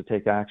has to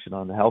take action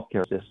on the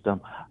healthcare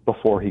system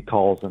before he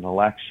calls an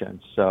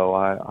election. So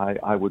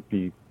I would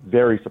be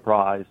very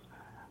surprised,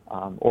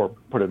 or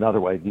put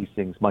another way, these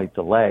things might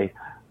delay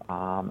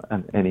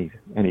any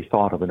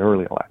thought of an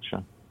early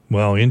election.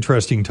 Well,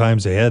 interesting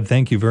times ahead.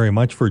 Thank you very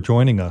much for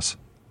joining us.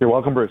 You're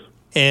welcome, Bruce.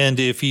 And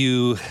if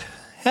you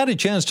had a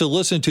chance to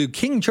listen to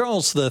King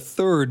Charles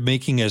III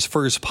making his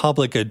first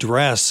public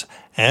address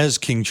as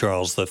King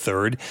Charles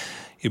III,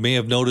 you may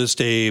have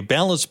noticed a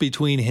balance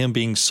between him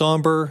being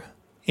somber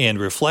and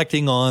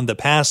reflecting on the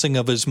passing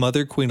of his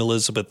mother, Queen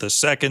Elizabeth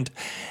II,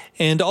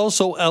 and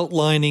also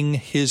outlining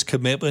his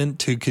commitment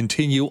to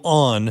continue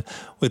on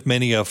with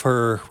many of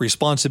her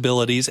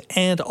responsibilities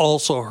and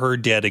also her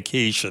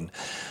dedication.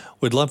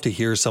 Would love to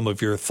hear some of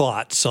your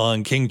thoughts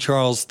on King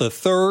Charles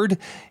III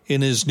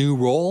in his new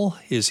role.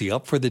 Is he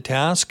up for the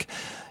task?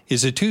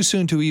 Is it too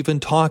soon to even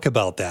talk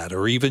about that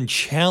or even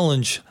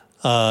challenge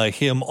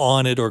him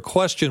on it or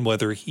question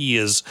whether he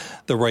is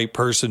the right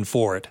person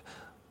for it?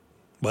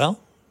 Well,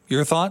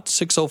 your thoughts,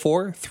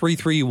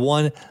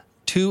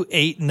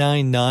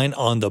 604-331-2899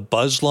 on the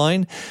Buzz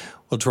line.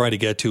 We'll try to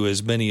get to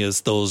as many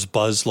as those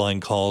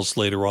Buzzline calls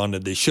later on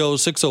in the show,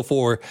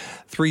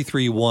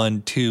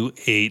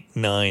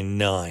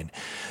 604-331-2899.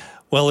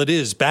 Well, it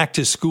is back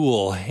to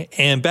school,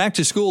 and back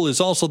to school is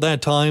also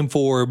that time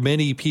for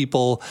many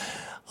people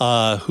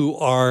who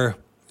are,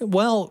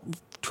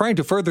 trying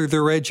to further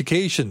their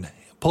education.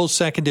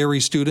 Post-secondary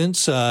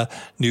students,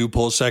 new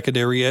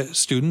post-secondary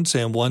students,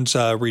 and ones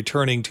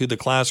returning to the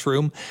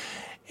classroom.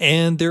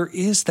 And there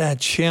is that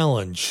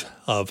challenge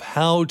of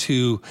how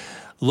to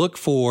look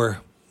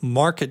for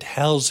market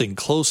housing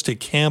close to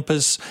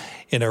campus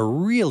in a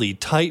really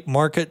tight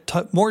market,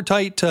 more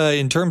tight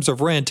in terms of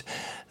rent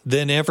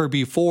than ever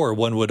before,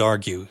 one would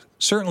argue.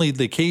 Certainly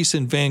the case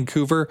in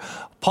Vancouver,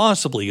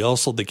 possibly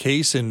also the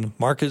case in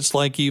markets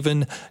like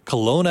even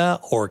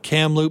Kelowna or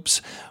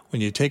Kamloops. When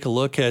you take a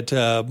look at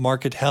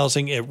market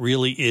housing, it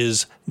really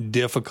is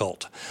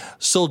difficult.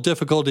 So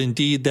difficult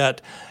indeed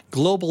that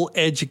Global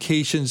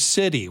Education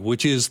City,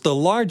 which is the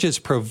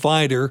largest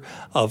provider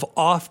of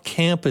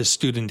off-campus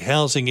student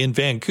housing in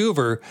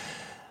Vancouver,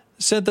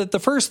 said that the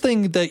first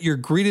thing that you're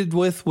greeted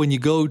with when you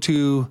go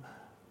to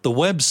the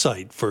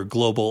website for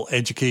Global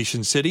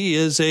Education City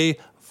is a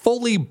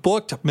fully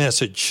booked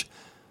message.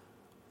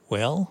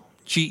 Well,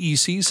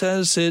 GEC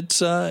says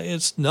it's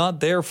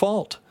not their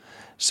fault.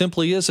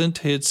 Simply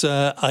isn't. It's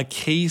a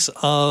case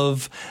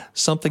of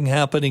something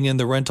happening in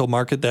the rental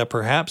market that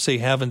perhaps they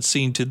haven't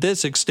seen to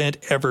this extent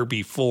ever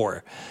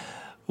before.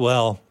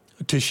 Well,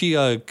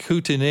 Tashia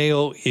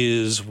Coutineo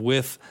is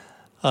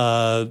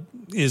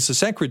the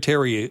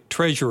Secretary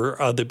Treasurer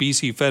of the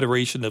BC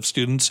Federation of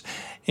Students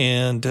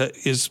and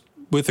is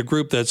with a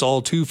group that's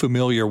all too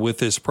familiar with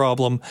this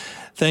problem.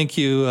 Thank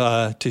you,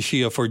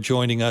 Tashia, for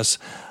joining us.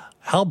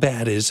 How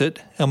bad is it?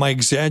 Am I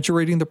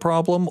exaggerating the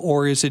problem,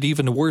 or is it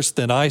even worse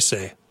than I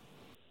say?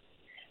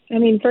 I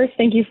mean, first,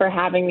 thank you for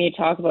having me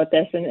talk about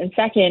this. And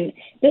second,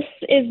 this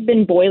has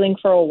been boiling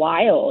for a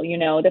while. You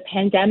know, the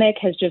pandemic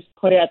has just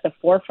put it at the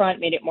forefront,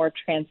 made it more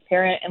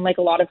transparent, and like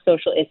a lot of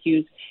social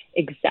issues,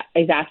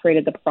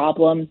 exacerbated the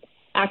problem.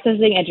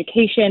 Accessing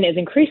education is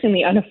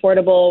increasingly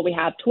unaffordable. We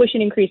have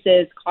tuition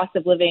increases, cost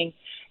of living,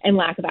 and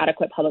lack of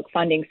adequate public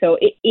funding. So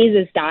it is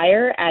as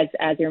dire as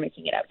you're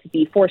making it out to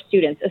be for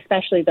students,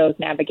 especially those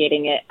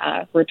navigating it,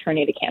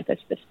 returning to campus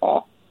this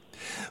fall.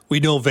 We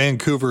know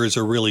Vancouver is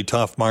a really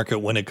tough market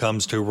when it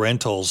comes to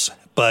rentals,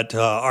 but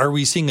are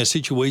we seeing a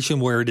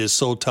situation where it is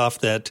so tough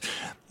that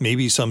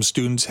maybe some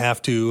students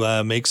have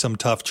to make some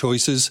tough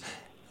choices?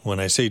 When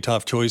I say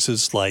tough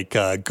choices, like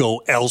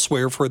go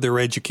elsewhere for their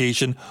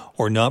education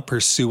or not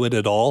pursue it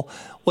at all,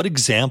 what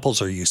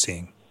examples are you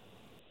seeing?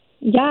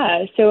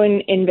 Yeah, so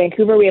in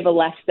Vancouver, we have a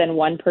less than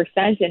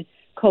 1%. In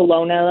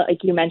Kelowna,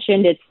 like you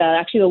mentioned, it's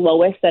actually the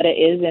lowest that it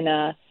is in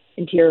a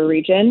interior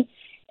region.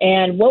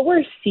 And what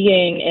we're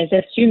seeing is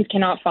that students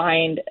cannot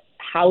find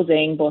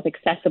housing, both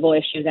accessible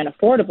issues and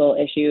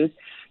affordable issues.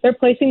 They're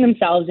placing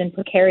themselves in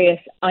precarious,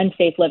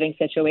 unsafe living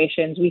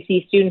situations. We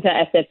see students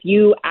at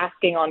SFU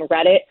asking on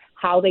Reddit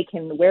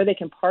where they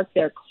can park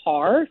their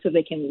car so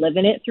they can live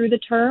in it through the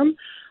term.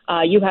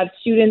 You have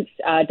students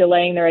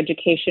delaying their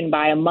education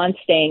by a month,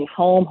 staying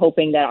home,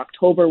 hoping that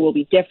October will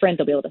be different.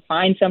 They'll be able to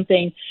find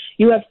something.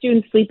 You have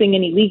students sleeping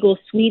in illegal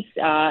suites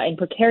in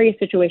precarious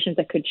situations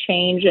that could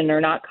change and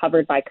they're not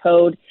covered by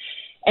code.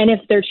 And if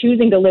they're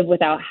choosing to live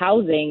without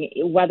housing,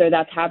 whether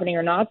that's happening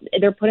or not,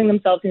 they're putting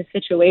themselves in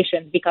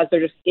situations because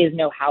there just is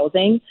no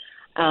housing.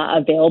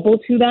 available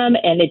to them,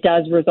 and it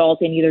does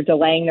result in either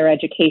delaying their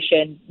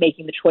education,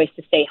 making the choice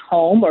to stay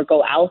home or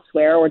go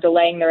elsewhere, or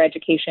delaying their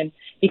education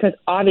because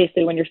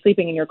obviously when you're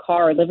sleeping in your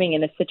car or living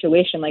in a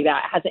situation like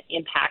that, it has an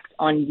impact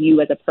on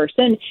you as a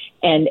person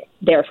and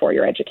therefore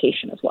your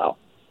education as well.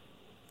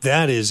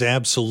 That is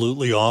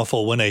absolutely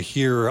awful when I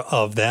hear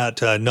of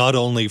that, not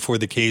only for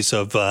the case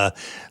of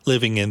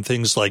living in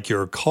things like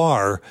your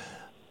car,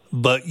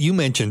 but you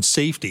mentioned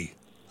safety.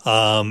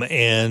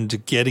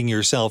 And getting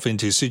yourself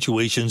into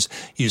situations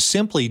you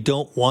simply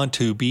don't want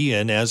to be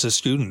in as a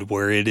student,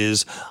 where it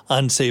is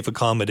unsafe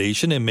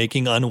accommodation and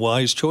making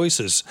unwise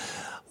choices.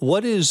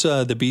 What is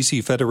the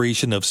BC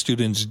Federation of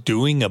Students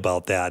doing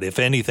about that, if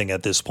anything,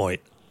 at this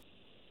point?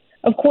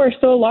 Of course.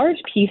 So a large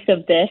piece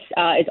of this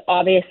is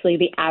obviously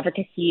the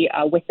advocacy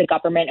with the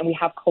government, and we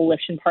have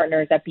coalition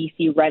partners at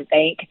BC Rent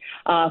Bank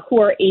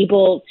who are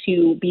able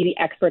to be the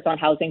experts on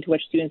housing to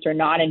which students are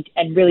not,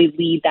 and really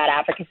lead that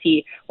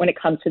advocacy when it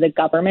comes to the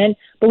government.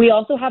 But we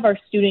also have our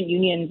student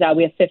unions.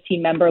 We have 15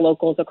 member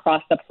locals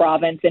across the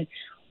province, and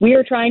we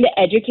are trying to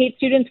educate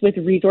students with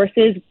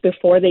resources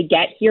before they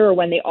get here or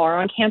when they are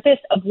on campus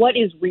of what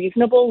is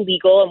reasonable,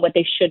 legal, and what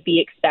they should be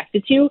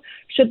expected to.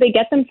 Should they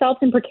get themselves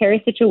in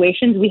precarious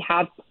situations, we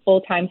have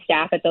full-time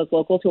staff at those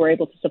locals who are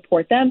able to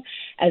support them,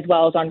 as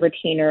well as on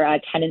retainer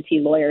tenancy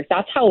lawyers.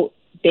 That's how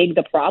big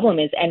the problem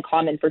is and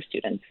common for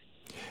students.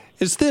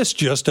 Is this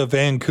just a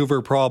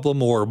Vancouver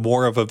problem or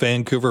more of a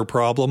Vancouver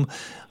problem?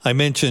 I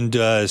mentioned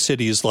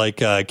cities like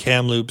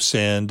Kamloops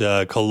and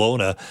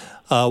Kelowna.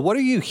 What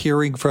are you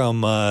hearing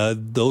from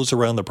those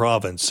around the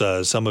province,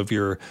 some of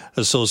your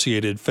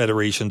associated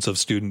federations of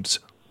students?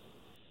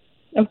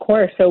 Of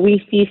course. So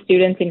we see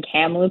students in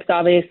Kamloops.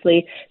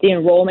 Obviously, the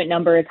enrollment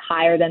number is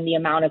higher than the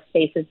amount of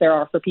spaces there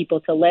are for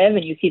people to live.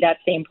 And you see that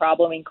same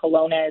problem in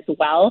Kelowna as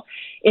well.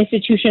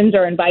 Institutions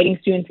are inviting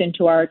students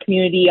into our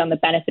community on the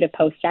benefit of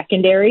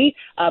post-secondary,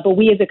 but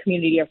we as a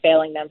community are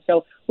failing them.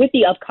 So with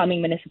the upcoming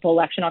municipal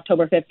election,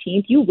 October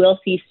 15th, you will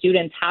see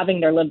students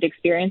having their lived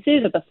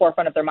experiences at the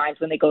forefront of their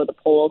minds when they go to the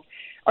polls.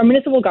 Our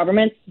municipal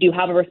governments do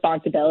have a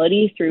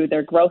responsibility through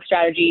their growth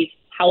strategies,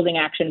 housing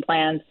action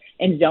plans,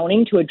 and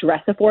zoning to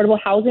address affordable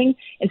housing.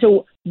 And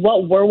so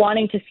what we're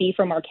wanting to see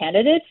from our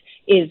candidates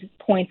is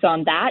points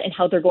on that and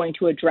how they're going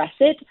to address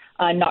it,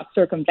 not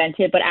circumvent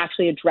it, but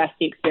actually address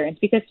the experience,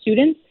 because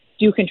students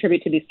do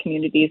contribute to these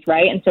communities,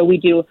 right? And so we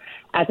do,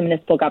 as a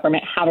municipal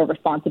government, have a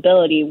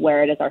responsibility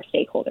where it is our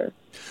stakeholder.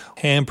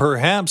 And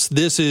perhaps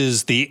this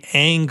is the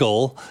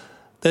angle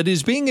that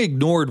is being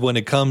ignored when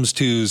it comes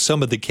to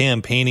some of the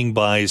campaigning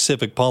by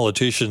civic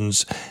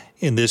politicians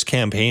in this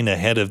campaign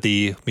ahead of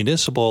the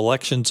municipal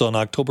elections on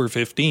October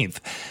 15th.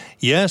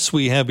 Yes,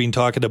 we have been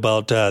talking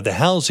about the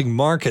housing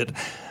market,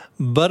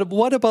 but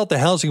what about the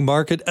housing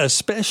market,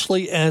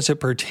 especially as it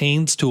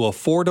pertains to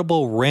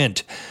affordable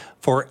rent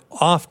for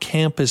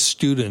off-campus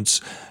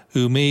students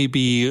who may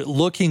be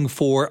looking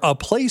for a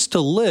place to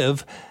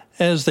live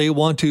as they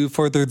want to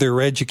further their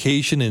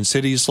education in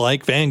cities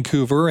like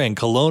Vancouver and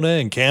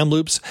Kelowna and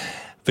Kamloops,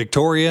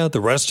 Victoria,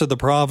 the rest of the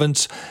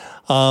province?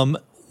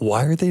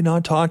 Why are they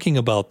not talking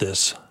about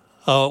this?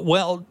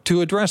 Well,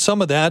 to address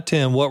some of that,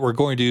 and what we're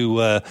going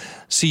to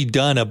see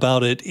done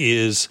about it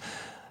is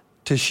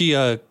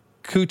Tashia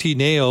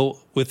Coutineo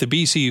with the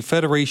BC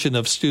Federation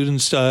of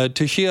Students.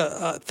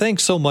 Tashia,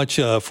 thanks so much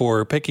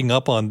for picking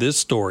up on this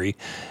story.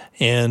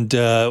 And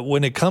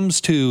when it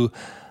comes to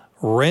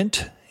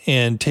rent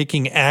and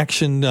taking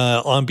action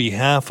on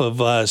behalf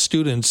of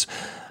students,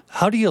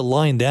 how do you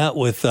align that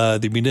with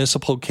the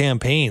municipal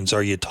campaigns?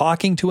 Are you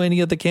talking to any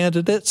of the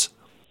candidates?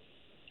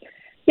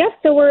 Yes,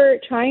 so we're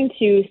trying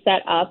to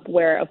set up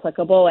where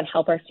applicable and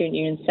help our student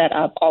unions set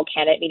up all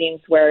candidate meetings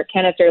where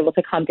candidates are able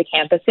to come to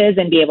campuses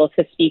and be able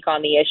to speak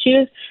on the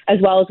issues, as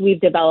well as we've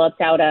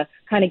developed out a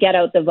kind of get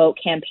out the vote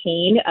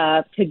campaign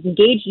to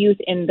engage youth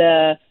in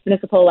the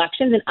municipal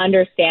elections and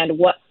understand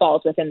what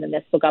falls within the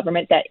municipal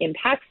government that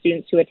impacts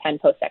students who attend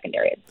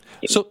post-secondary.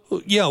 So,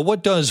 yeah,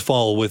 what does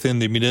fall within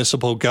the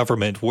municipal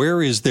government?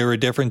 Where is there a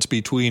difference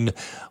between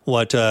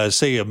what,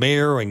 say, a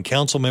mayor and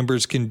council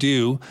members can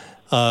do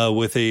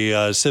with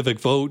a civic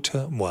vote,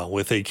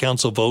 with a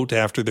council vote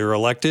after they're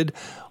elected,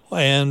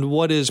 and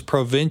what is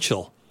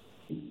provincial?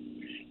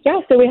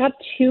 Yeah, so we have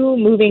two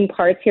moving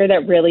parts here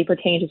that really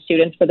pertain to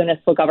students for the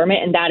municipal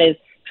government, and that is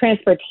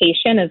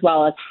transportation as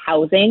well as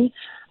housing.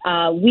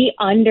 We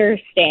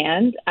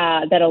understand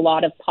that a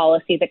lot of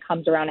policy that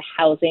comes around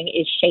housing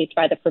is shaped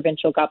by the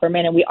provincial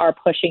government, and we are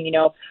pushing,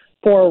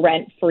 for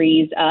rent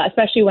freeze,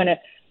 especially when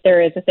there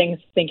is a thing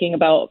thinking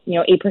about,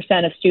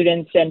 8% of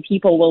students and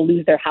people will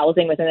lose their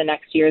housing within the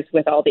next years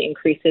with all the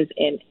increases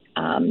in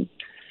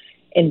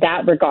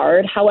that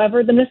regard.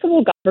 However, the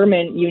municipal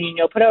government union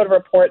put out a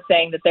report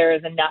saying that there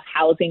is enough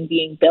housing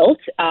being built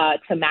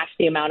to match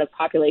the amount of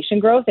population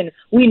growth. And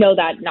we know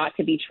that not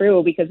to be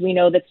true, because we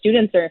know that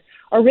students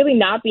are really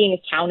not being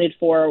accounted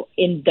for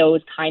in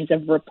those kinds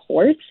of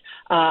reports.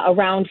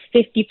 Around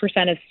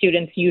 50% of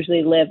students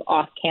usually live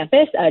off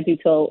campus due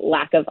to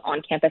lack of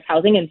on-campus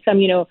housing. And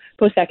some,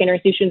 post-secondary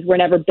institutions were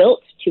never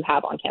built to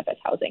have on-campus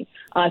housing.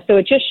 So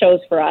it just shows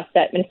for us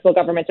that municipal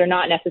governments are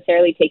not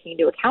necessarily taking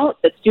into account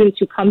that students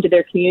who come to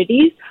their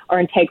communities are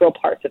integral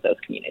parts of those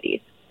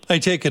communities. I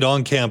take it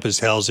on-campus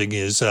housing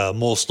is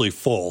mostly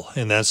full,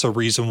 and that's the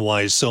reason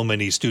why so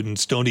many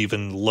students don't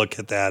even look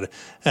at that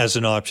as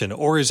an option.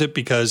 Or is it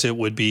because it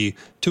would be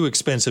too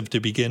expensive to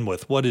begin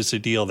with? What is the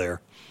deal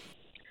there?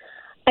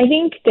 I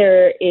think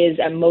there is,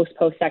 at most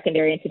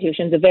post-secondary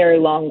institutions, a very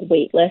long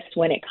wait list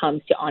when it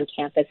comes to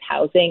on-campus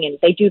housing, and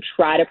they do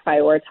try to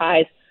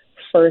prioritize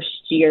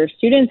first-year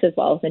students as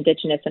well as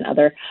Indigenous and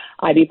other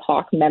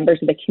IBPOC members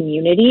of the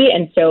community.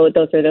 And so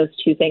those are those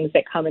two things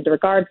that come into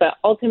regard. But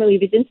ultimately,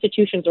 these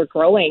institutions are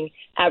growing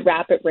at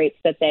rapid rates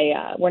that they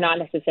were not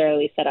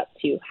necessarily set up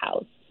to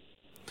house.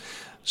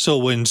 So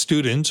when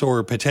students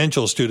or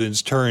potential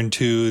students turn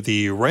to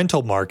the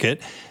rental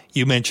market,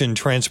 you mentioned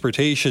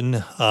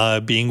transportation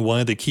being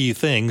one of the key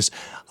things.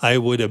 I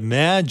would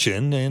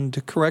imagine,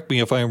 and correct me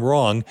if I'm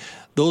wrong,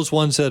 those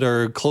ones that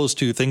are close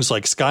to things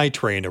like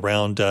SkyTrain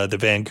around the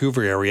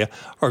Vancouver area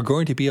are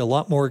going to be a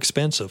lot more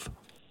expensive.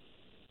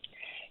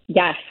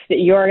 Yes,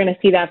 you're going to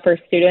see that for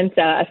students,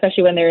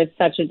 especially when there is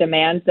such a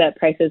demand that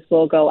prices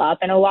will go up.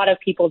 And a lot of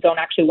people don't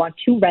actually want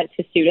to rent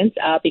to students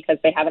because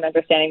they have an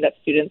understanding that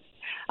students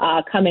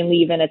come and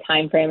leave in a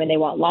time frame, and they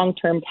want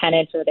long-term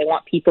tenants, or they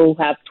want people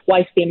who have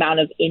twice the amount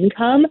of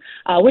income,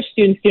 which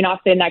students do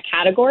not fit in that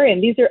category.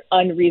 And these are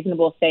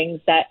unreasonable things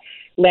that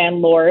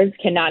landlords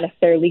cannot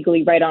necessarily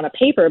legally write on a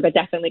paper, but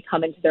definitely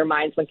come into their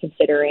minds when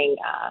considering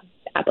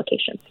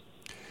applications.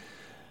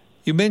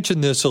 You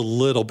mentioned this a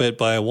little bit,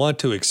 but I want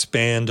to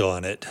expand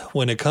on it.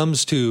 When it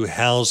comes to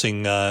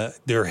housing,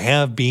 there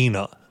have been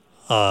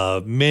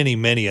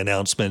many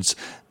announcements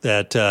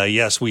that,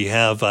 yes, we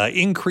have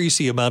increased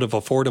the amount of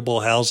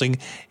affordable housing.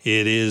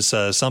 It is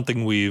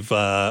something we've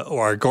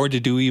are going to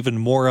do even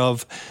more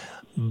of.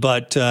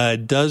 But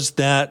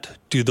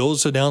do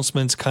those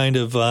announcements kind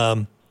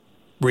of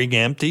ring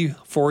empty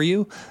for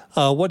you?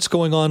 What's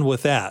going on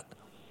with that?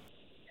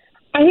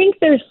 I think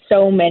there's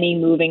so many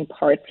moving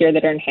parts here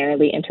that are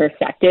inherently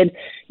intersected.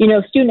 You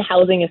know, student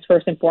housing is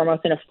first and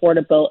foremost an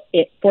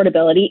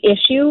affordability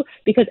issue,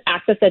 because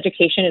access to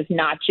education is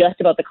not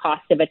just about the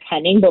cost of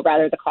attending, but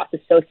rather the cost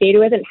associated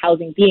with it and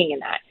housing being in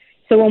that.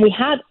 So when we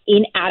have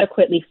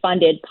inadequately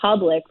funded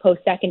public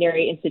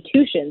post-secondary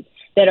institutions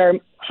that are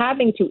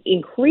having to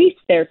increase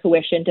their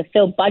tuition to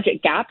fill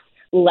budget gaps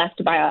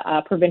left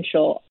by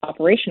provincial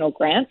operational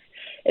grants,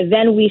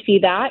 then we see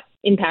that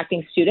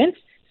impacting students.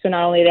 So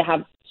not only do they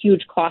have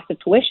huge cost of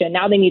tuition,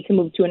 now they need to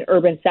move to an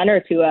urban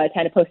center to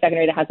attend a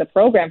post-secondary that has a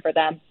program for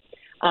them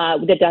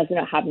that does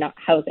not have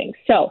housing.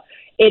 So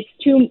it's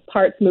two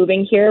parts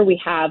moving here.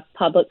 We have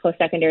public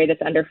post-secondary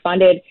that's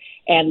underfunded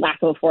and lack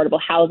of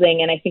affordable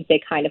housing, and I think they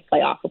kind of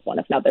play off of one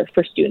another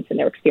for students and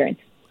their experience.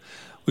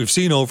 We've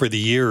seen over the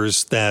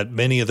years that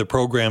many of the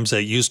programs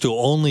that used to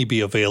only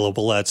be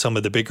available at some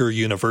of the bigger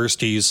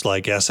universities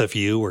like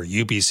SFU or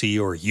UBC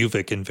or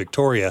UVic in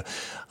Victoria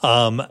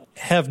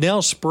have now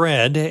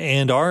spread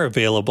and are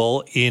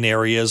available in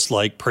areas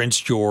like Prince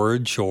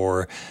George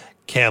or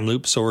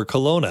Kamloops or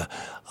Kelowna.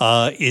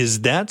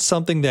 Is that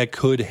something that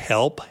could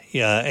help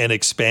an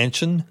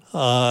expansion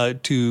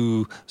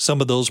to some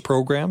of those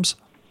programs?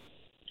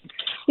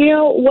 You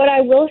know, what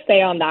I will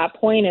say on that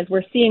point is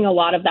we're seeing a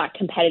lot of that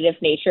competitive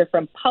nature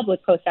from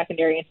public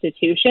post-secondary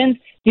institutions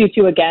due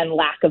to, again,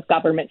 lack of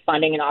government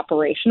funding and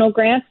operational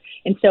grants.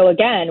 And so,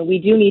 again, we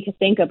do need to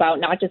think about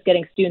not just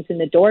getting students in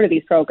the door to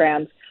these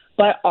programs,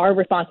 but our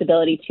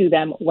responsibility to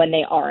them when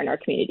they are in our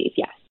communities,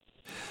 yes.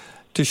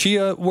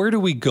 Tashia, where do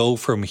we go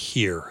from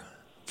here?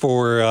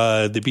 For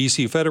the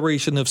BC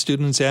Federation of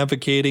Students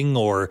advocating,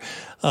 or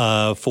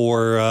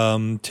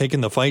for taking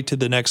the fight to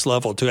the next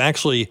level, to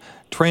actually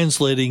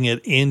translating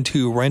it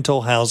into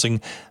rental housing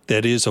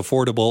that is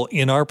affordable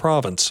in our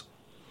province?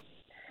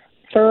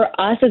 For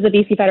us as the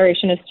BC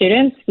Federation of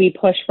Students, we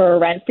push for a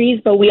rent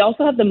freeze, but we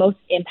also have the most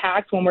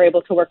impact when we're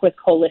able to work with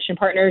coalition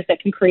partners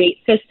that can create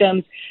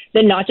systems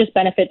that not just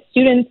benefit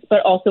students, but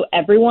also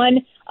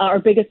everyone. Our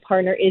biggest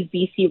partner is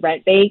BC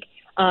Rent Bank.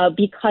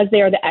 Because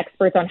they are the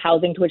experts on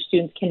housing to which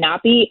students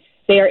cannot be,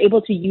 they are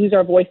able to use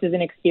our voices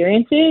and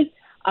experiences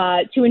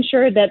to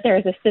ensure that there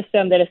is a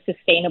system that is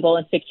sustainable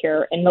and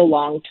secure in the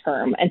long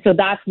term. And so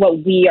that's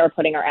what we are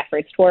putting our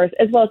efforts towards,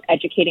 as well as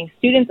educating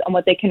students on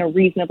what they can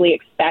reasonably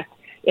expect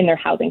in their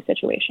housing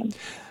situation.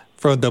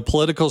 From the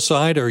political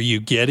side, are you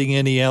getting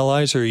any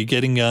allies? Are you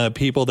getting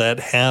people that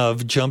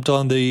have jumped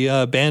on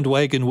the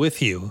bandwagon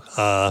with you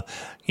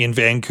in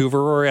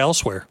Vancouver or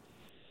elsewhere?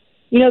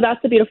 You know,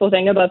 that's the beautiful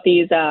thing about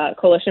these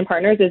coalition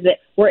partners is that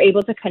we're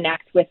able to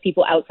connect with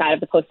people outside of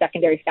the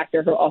post-secondary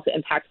sector who are also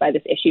impacted by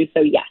this issue.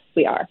 So, yes,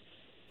 we are.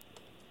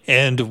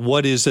 And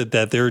what is it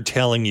that they're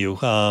telling you?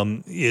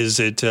 Is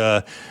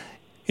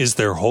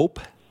there hope?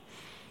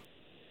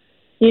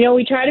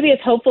 We try to be as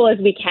hopeful as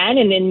we can,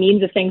 and it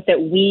means of things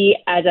that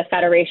we as a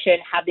federation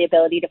have the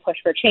ability to push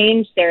for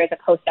change. There is a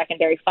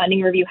post-secondary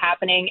funding review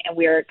happening, and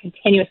we are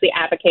continuously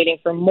advocating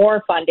for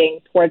more funding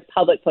towards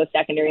public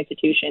post-secondary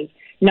institutions,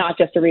 not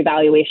just a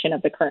revaluation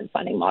of the current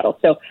funding model.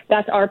 So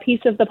that's our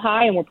piece of the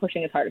pie, and we're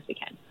pushing as hard as we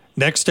can.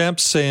 Next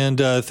steps and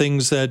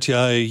things that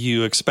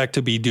you expect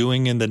to be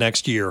doing in the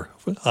next year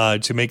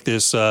to make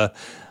this, to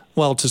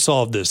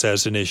solve this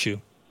as an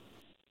issue.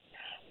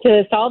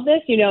 To solve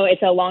this,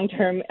 it's a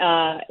long-term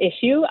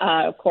issue.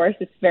 Of course,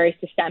 it's very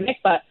systemic,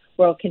 but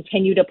we'll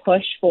continue to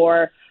push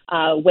for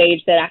a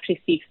wage that actually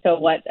speaks to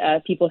what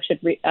people should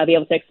be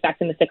able to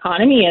expect in this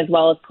economy, as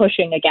well as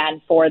pushing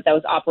again for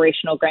those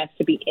operational grants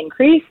to be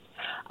increased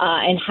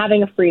and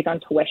having a freeze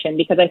on tuition.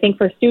 Because I think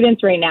for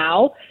students right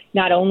now,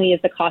 not only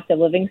is the cost of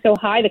living so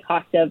high, the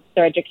cost of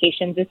their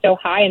educations is so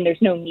high, and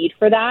there's no need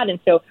for that. And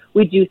so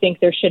we do think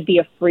there should be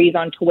a freeze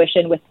on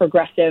tuition with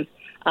progressive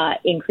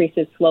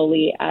increases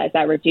slowly as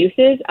that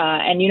reduces.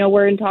 And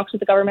we're in talks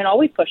with the government,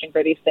 always pushing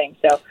for these things.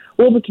 So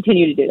we'll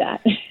continue to do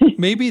that.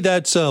 Maybe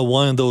that's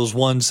one of those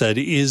ones that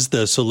is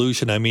the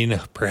solution. I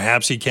mean,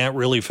 perhaps you can't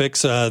really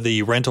fix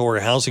the rental or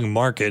housing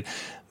market,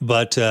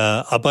 but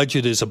a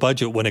budget is a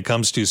budget when it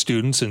comes to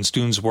students, and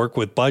students work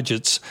with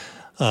budgets.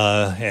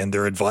 And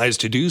they're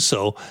advised to do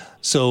so.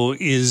 So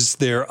is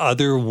there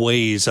other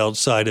ways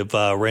outside of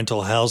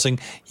rental housing?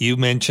 You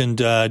mentioned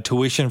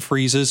tuition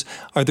freezes.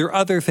 Are there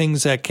other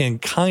things that can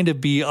kind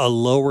of be a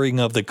lowering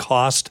of the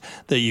cost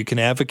that you can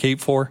advocate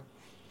for?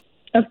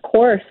 Of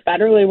course.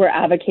 Federally, we're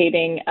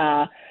advocating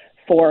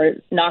for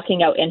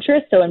knocking out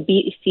interest. So in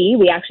BC,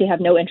 we actually have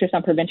no interest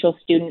on provincial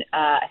student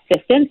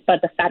assistance,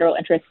 but the federal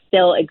interest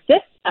still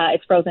exists.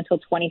 It's frozen until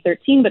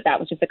 2013, but that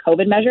was just a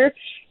COVID measure.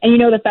 And,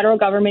 the federal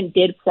government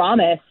did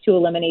promise to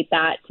eliminate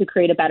that to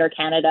create a better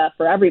Canada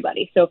for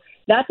everybody. So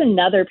that's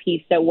another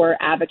piece that we're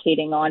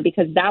advocating on,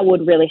 because that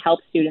would really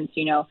help students,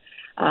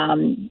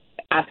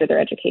 after their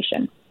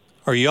education.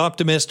 Are you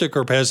optimistic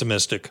or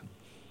pessimistic?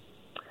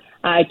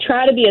 I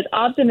try to be as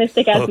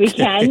optimistic as we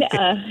can.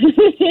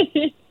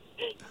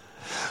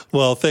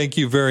 Well, thank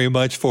you very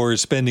much for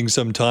spending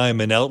some time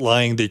and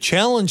outlining the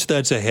challenge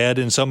that's ahead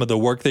and some of the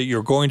work that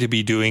you're going to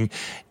be doing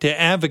to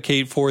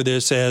advocate for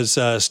this as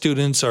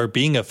students are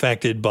being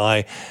affected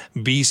by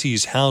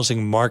BC's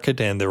housing market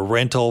and the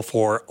rental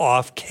for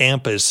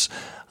off-campus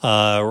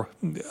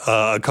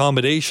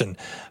accommodation.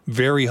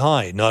 Very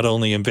high, not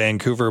only in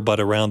Vancouver, but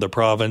around the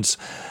province.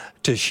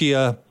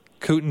 Tashia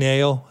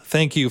Kootenay,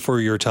 thank you for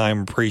your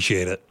time.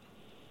 Appreciate it.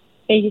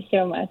 Thank you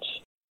so much.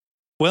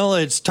 Well,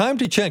 it's time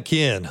to check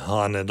in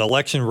on an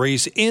election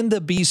race in the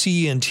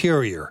BC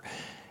interior.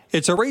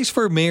 It's a race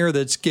for mayor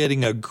that's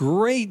getting a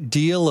great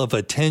deal of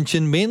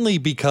attention, mainly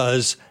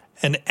because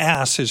an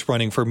ass is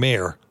running for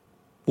mayor.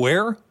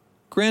 Where?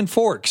 Grand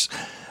Forks.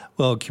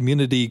 Well,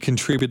 community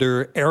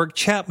contributor Eric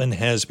Chapman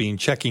has been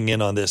checking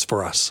in on this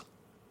for us.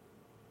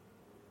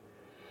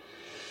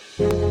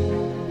 The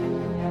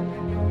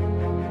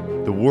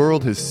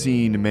world has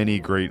seen many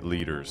great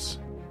leaders.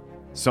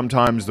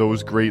 Sometimes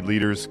those great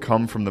leaders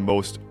come from the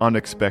most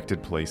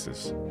unexpected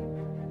places.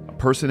 A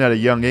person at a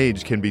young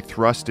age can be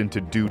thrust into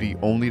duty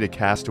only to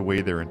cast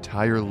away their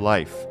entire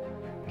life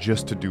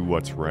just to do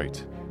what's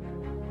right.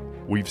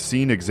 We've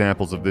seen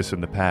examples of this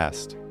in the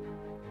past.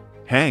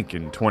 Hank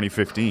in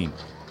 2015,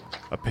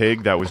 a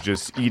pig that was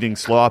just eating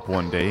slop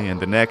one day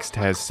and the next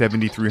has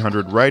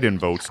 7,300 write-in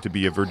votes to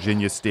be a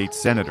Virginia state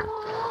senator.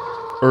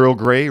 Earl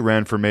Grey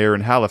ran for mayor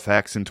in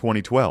Halifax in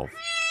 2012.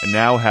 And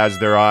now has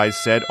their eyes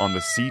set on the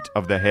seat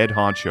of the head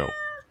honcho.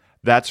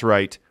 That's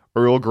right,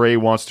 Earl Grey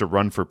wants to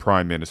run for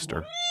Prime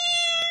Minister.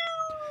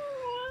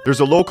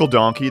 There's a local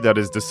donkey that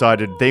has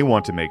decided they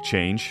want to make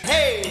change.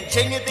 Hey,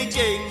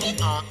 ching-a-ding-ching.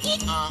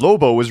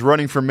 Lobo is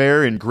running for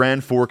mayor in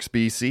Grand Forks,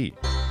 BC.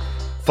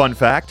 Fun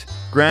fact,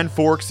 Grand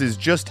Forks is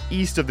just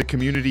east of the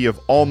community of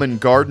Almond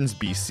Gardens,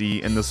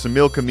 BC, in the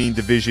Similkameen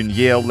Division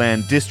Yale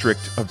Land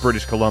District of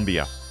British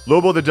Columbia.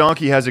 Lobo the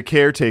donkey has a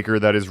caretaker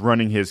that is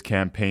running his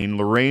campaign,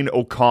 Lorraine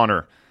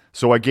O'Connor.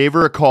 So I gave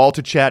her a call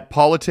to chat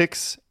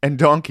politics and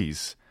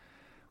donkeys,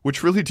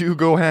 which really do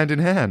go hand in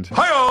hand.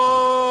 Hi-oh!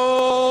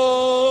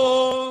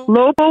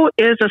 Lobo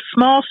is a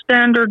small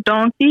standard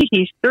donkey.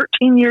 He's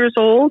 13 years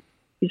old.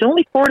 He's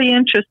only 40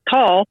 inches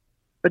tall,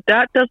 but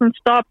that doesn't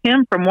stop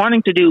him from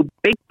wanting to do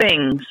big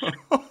things.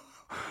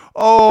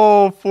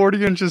 Oh,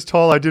 40 inches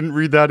tall. I didn't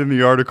read that in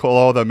the article.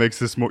 Oh, that makes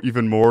this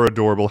even more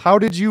adorable. How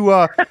did you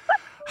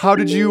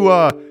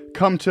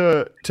come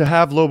to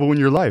have Lobo in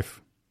your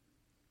life?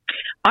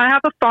 I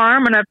have a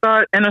farm, and I've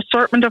got an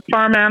assortment of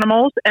farm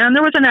animals. And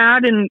there was an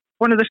ad in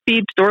one of the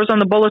feed stores on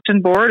the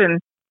bulletin board,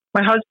 and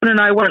my husband and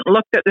I went and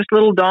looked at this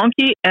little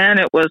donkey, and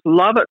it was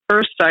love at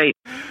first sight.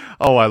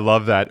 Oh, I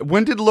love that.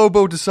 When did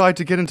Lobo decide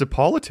to get into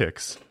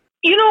politics?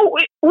 It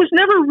was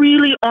never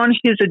really on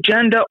his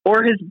agenda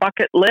or his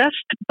bucket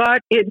list,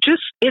 but it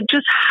just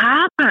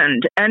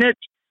happened. And it's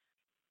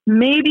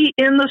maybe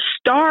in the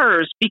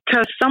stars,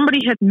 because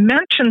somebody had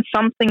mentioned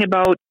something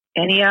about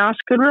any ass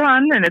could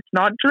run, and it's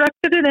not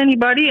directed at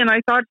anybody. And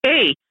I thought,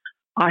 hey,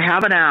 I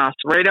have an ass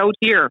right out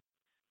here.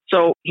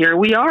 So here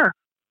we are.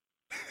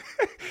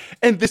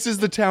 And this is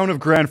the town of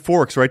Grand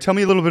Forks, right? Tell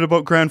me a little bit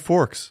about Grand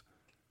Forks.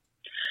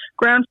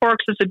 Grand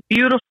Forks is a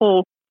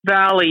beautiful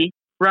valley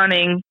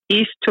running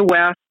east to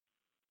west,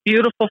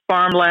 beautiful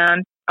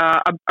farmland,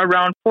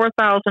 around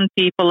 4,000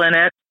 people in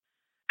it.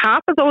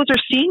 Half of those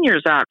are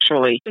seniors,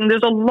 actually. And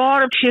there's a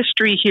lot of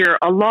history here,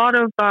 a lot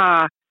of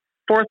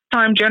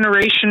fourth-time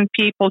generation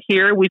people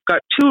here. We've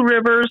got two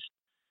rivers,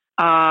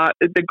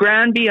 the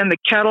Granby and the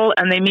Kettle,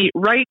 and they meet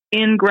right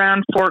in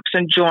Grand Forks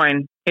and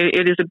join.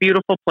 It is a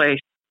beautiful place.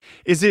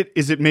 Is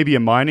it maybe a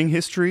mining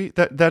history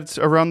that's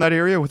around that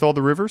area with all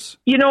the rivers?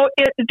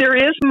 There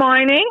is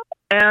mining,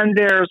 and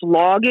there's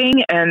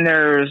logging, and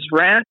there's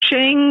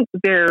ranching.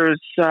 There's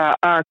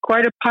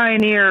quite a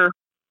pioneer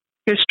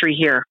history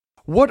here.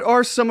 What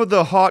are some of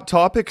the hot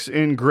topics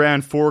in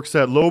Grand Forks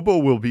that Lobo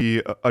will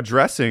be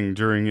addressing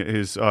during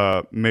his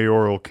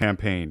mayoral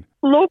campaign?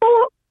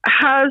 Lobo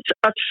has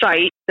a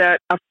site that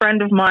a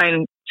friend of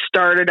mine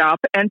started up,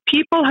 and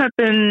people have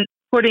been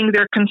putting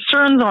their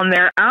concerns on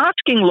there,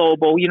 asking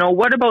Lobo,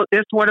 what about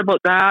this, what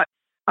about that,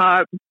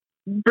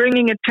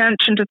 bringing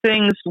attention to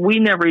things we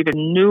never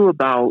even knew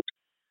about.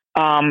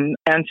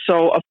 And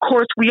so, of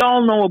course, we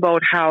all know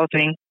about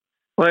housing.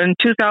 Well, in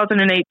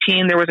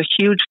 2018, there was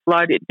a huge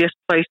flood. It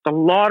displaced a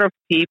lot of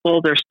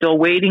people. They're still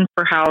waiting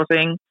for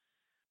housing.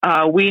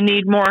 We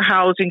need more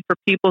housing for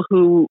people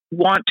who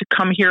want to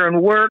come here and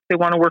work. They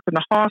want to work in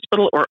the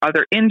hospital or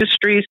other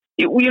industries.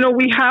 We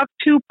have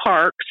two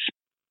parks.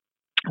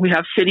 We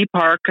have City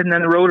Park, and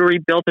then Rotary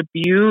built a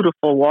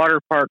beautiful water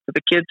park for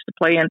the kids to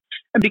play in.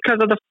 And because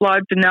of the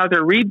floods, and now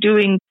they're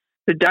redoing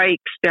the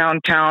dikes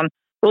downtown,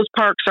 those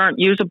parks aren't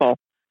usable.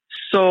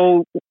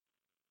 So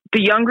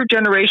the younger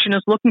generation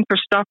is looking for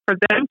stuff for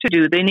them to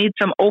do. They need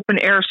some open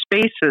air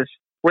spaces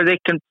where they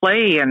can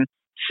play and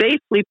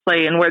safely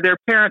play, and where their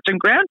parents and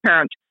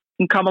grandparents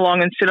can come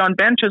along and sit on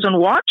benches and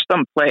watch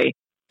them play.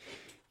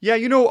 Yeah,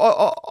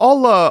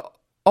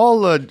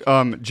 all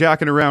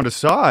jacking around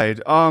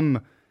aside,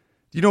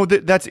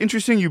 that's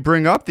interesting you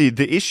bring up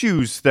the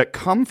issues that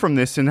come from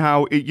this and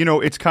how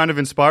it's kind of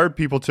inspired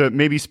people to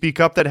maybe speak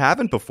up that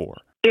haven't before.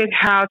 It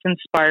has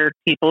inspired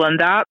people, and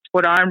that's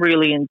what I'm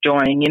really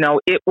enjoying.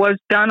 It was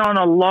done on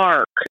a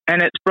lark,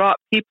 and it's brought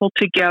people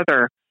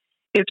together.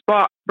 It's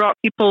brought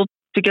people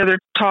together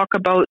to talk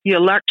about the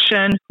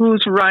election,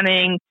 who's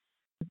running,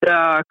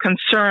 the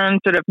concerns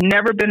that have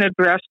never been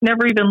addressed,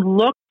 never even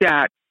looked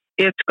at.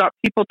 It's got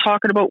people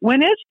talking about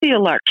when is the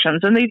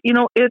elections, and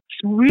it's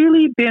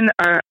really been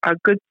a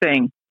good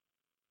thing.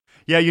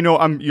 Yeah,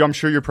 I'm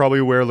sure you're probably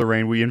aware,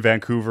 Lorraine. We in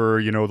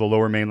Vancouver, the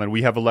Lower Mainland,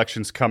 we have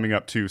elections coming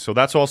up too. So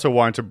that's also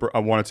I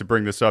wanted to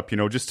bring this up.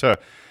 Just to,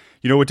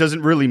 it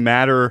doesn't really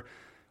matter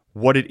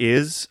what it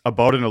is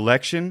about an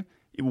election.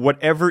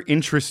 Whatever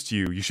interests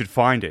you, you should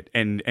find it,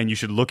 and you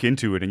should look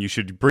into it, and you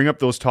should bring up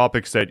those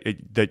topics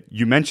that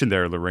you mentioned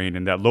there, Lorraine,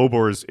 and that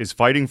Lobo is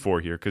fighting for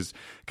here,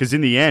 because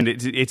in the end,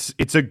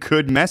 it's a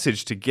good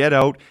message to get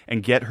out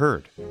and get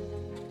heard.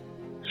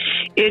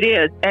 It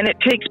is, and it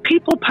takes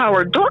people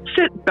power. Don't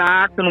sit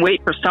back and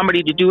wait for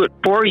somebody to do it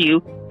for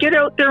you. Get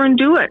out there and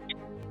do it.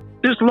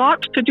 There's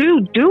lots to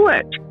do. Do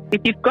it.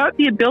 If you've got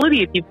the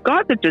ability, if you've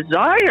got the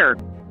desire,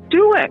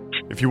 do it.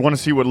 If you want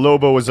to see what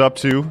Lobo is up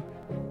to,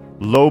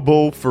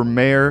 Lobo for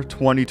Mayor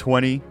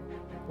 2020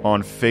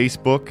 on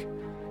Facebook.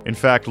 In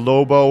fact,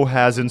 Lobo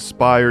has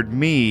inspired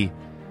me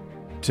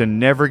to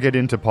never get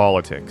into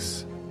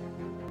politics.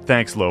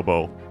 Thanks,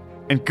 Lobo,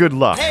 and good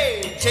luck.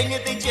 Hey,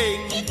 jingity-jing.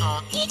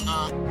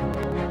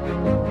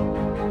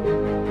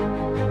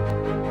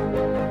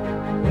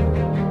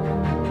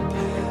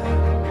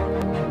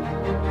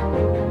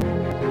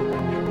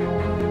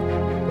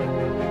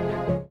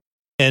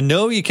 And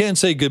no, you can't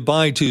say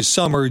goodbye to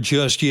summer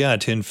just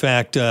yet. In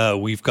fact,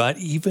 we've got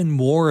even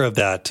more of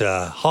that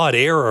hot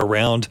air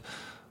around.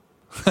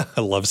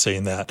 I love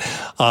saying that.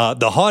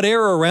 The hot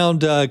air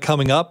around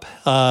coming up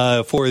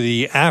for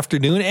the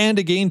afternoon and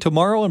again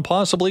tomorrow and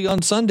possibly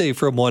on Sunday,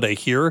 from what I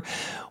hear.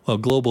 Well,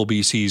 Global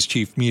BC's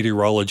chief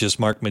meteorologist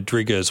Mark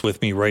Madriga is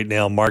with me right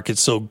now. Mark,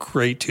 it's so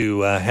great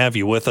to have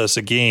you with us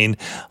again,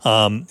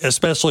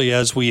 especially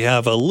as we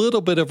have a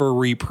little bit of a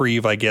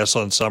reprieve, I guess,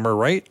 on summer,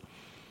 right?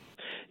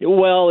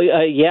 Well,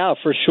 yeah,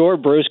 for sure,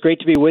 Bruce.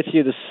 Great to be with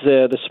you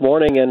this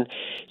morning. And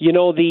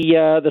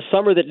the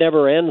summer that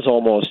never ends,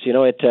 almost.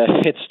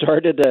 It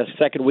started the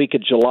second week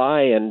of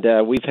July,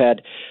 and we've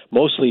had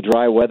mostly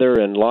dry weather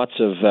and lots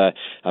of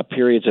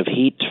periods of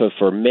heat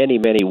for many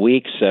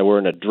weeks. We're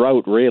in a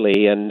drought,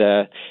 really, and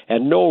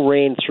no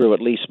rain through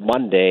at least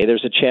Monday.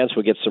 There's a chance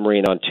we'll get some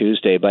rain on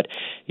Tuesday. But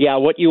yeah,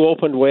 what you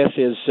opened with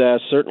is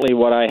certainly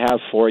what I have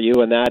for you,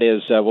 and that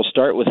is we'll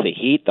start with the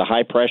heat. The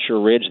high pressure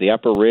ridge, the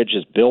upper ridge,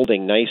 is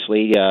building nicely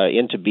nicely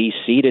into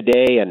BC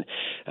today, and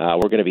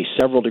we're going to be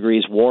several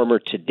degrees warmer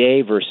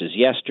today versus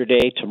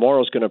yesterday.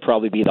 Tomorrow's going to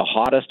probably be the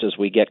hottest as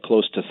we get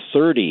close to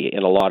 30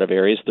 in a lot of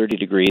areas, 30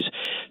 degrees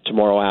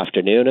tomorrow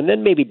afternoon, and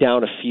then maybe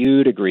down a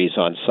few degrees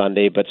on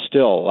Sunday, but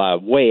still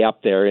way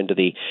up there into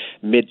the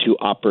mid to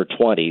upper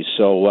 20s.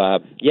 So,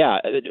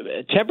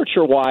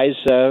 temperature-wise,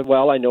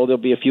 I know there'll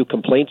be a few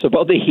complaints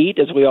about the heat,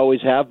 as we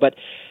always have, but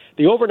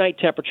the overnight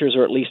temperatures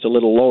are at least a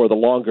little lower. The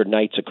longer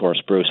nights, of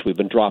course, Bruce, we've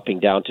been dropping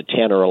down to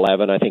 10 or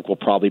 11. I think we'll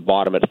probably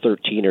bottom at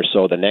 13 or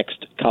so the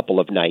next couple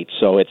of nights.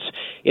 So it's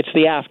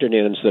the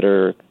afternoons that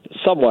are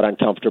somewhat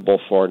uncomfortable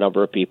for a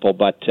number of people.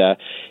 But,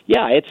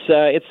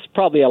 it's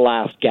probably a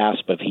last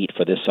gasp of heat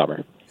for this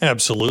summer.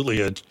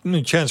 Absolutely. A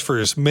chance for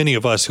as many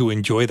of us who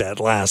enjoy that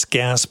last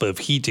gasp of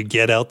heat to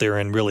get out there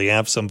and really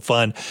have some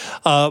fun.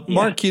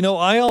 Mark,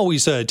 I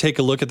always take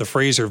a look at the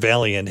Fraser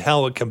Valley and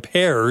how it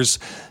compares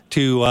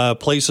to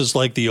places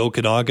like the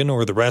Okanagan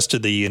or the rest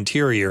of the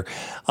interior.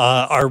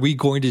 Are we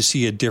going to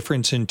see a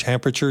difference in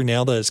temperature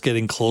now that it's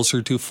getting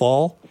closer to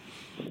fall?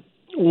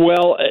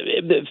 Well,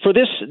 for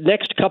this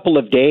next couple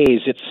of days,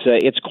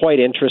 it's quite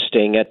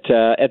interesting. At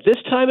this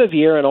time of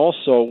year, and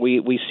also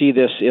we see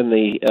this in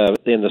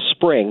the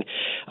spring,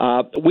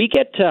 we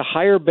get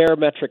higher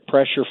barometric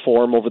pressure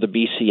form over the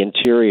BC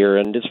interior,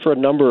 and it's for a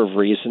number of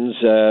reasons.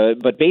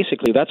 But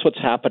basically, that's what's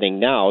happening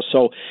now.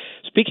 So,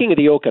 speaking of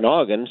the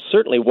Okanagan,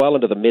 certainly well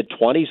into the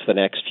mid-20s the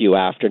next few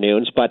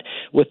afternoons, but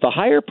with the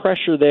higher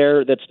pressure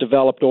there that's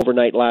developed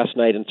overnight last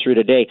night and through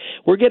today,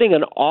 we're getting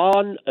an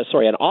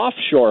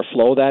offshore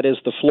flow, that is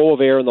the flow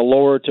of air in the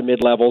lower to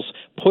mid-levels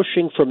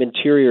pushing from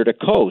interior to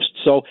coast.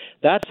 So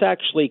that's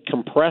actually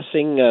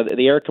compressing,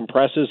 the air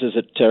compresses as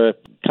it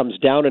comes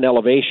down in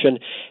elevation,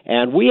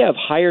 and we have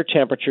higher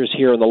temperatures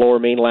here in the lower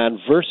mainland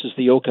versus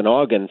the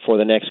Okanagan for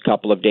the next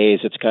couple of days.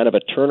 It's kind of a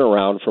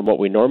turnaround from what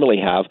we normally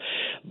have,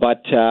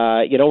 but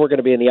we're going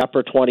to be in the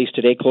upper 20s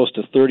today, close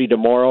to 30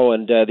 tomorrow,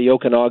 and the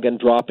Okanagan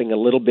dropping a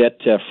little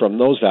bit from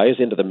those values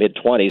into the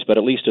mid-20s, but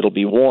at least it'll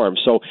be warm.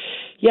 So,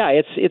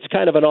 it's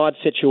kind of an odd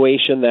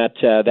situation that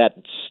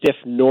stiff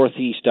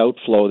northeast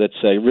outflow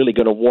that's really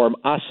going to warm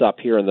us up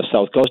here in the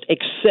south coast,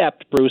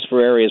 except, Bruce,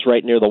 for areas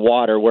right near the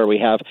water where we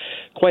have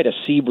quite a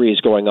sea breeze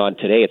going on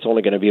today. It's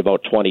only going to be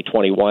about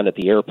 20-21 at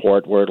the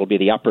airport, where it'll be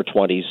the upper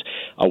 20s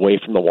away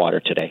from the water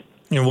today.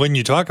 And when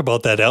you talk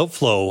about that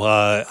outflow,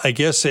 I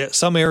guess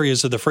some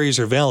areas of the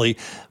Fraser Valley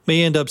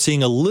may end up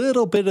seeing a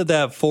little bit of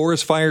that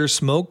forest fire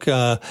smoke.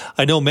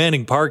 I know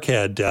Manning Park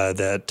had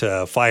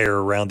that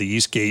fire around the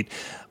East Gate,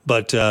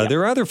 but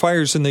there are other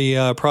fires in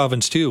the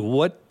province too.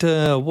 What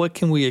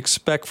can we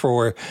expect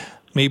for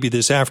maybe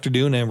this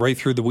afternoon and right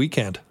through the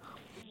weekend?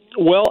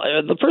 Well,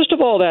 first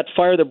of all, that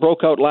fire that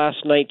broke out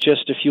last night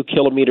just a few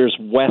kilometers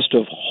west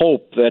of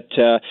Hope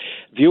that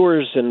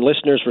viewers and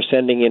listeners were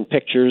sending in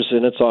pictures,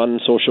 and it's on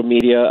social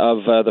media,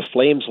 of the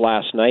flames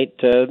last night.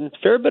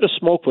 Fair bit of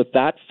smoke with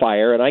that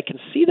fire, and I can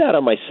see that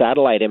on my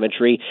satellite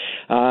imagery.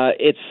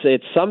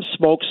 It's some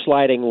smoke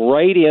sliding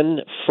right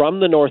in from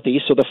the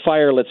northeast, so the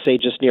fire, let's say,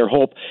 just near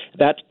Hope,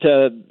 that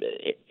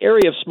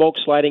area of smoke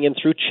sliding in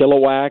through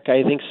Chilliwack,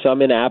 I think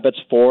some in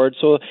Abbotsford,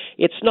 so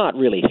it's not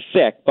really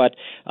thick, but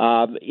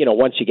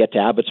once you get to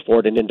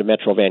Abbotsford and into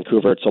Metro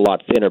Vancouver, it's a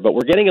lot thinner. But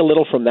we're getting a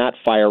little from that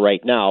fire right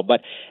now.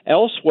 But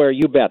elsewhere,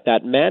 you bet,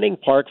 that Manning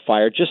Park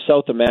fire, just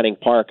south of Manning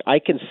Park, I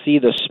can see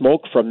the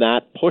smoke from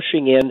that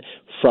pushing in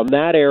from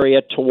that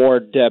area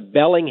toward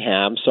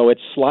Bellingham, so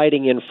it's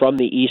sliding in from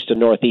the east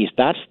and northeast.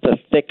 That's the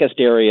thickest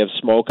area of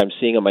smoke I'm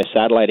seeing on my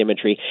satellite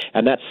imagery,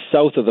 and that's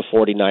south of the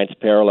 49th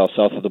parallel,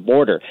 south of the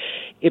border.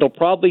 It'll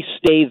probably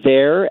stay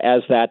there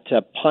as that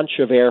punch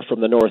of air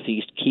from the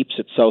northeast keeps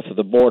it south of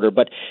the border.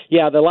 But,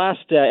 the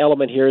last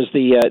element here is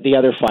the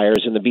other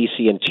fires in the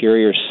BC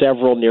interior,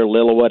 several near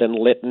Lillooet and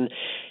Lytton.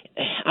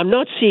 I'm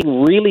not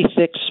seeing really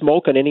thick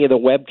smoke on any of the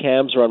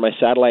webcams or on my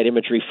satellite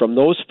imagery from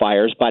those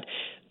fires, but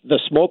the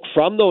smoke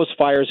from those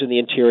fires in the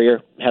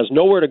interior has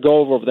nowhere to go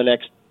over the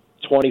next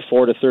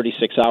 24 to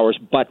 36 hours,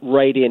 but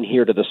right in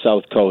here to the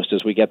south coast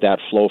as we get that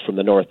flow from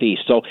the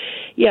northeast. So,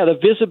 the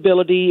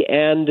visibility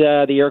and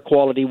the air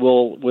quality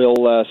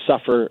will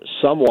suffer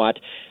somewhat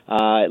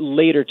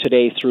later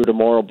today through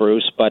tomorrow,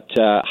 Bruce, but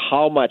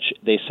how much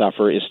they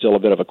suffer is still a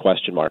bit of a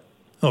question mark.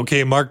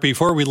 Okay, Mark,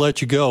 before we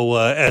let you go,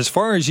 as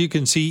far as you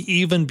can see,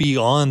 even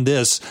beyond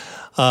this,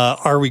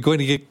 are we going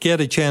to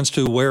get a chance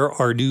to wear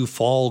our new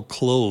fall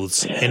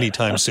clothes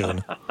anytime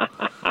soon?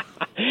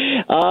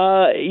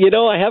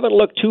 I haven't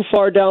looked too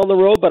far down the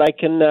road, but I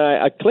can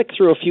I click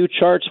through a few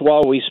charts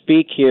while we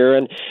speak here.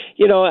 And,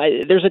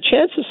 there's a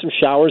chance of some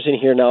showers in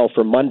here now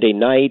for Monday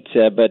night,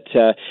 but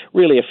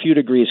really a few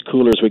degrees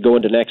cooler as we go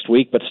into next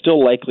week, but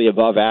still likely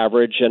above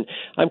average. And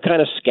I'm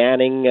kind of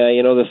scanning,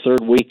 the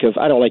third week of,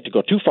 I don't like to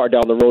go too far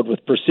down the road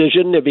with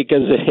precision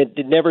because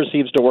it never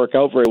seems to work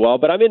out very well.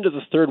 But I'm into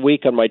the third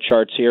week on my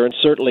charts here, and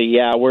certainly,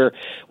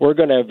 we're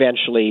going to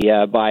eventually,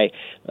 by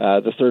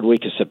the third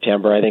week of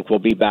September, I think we'll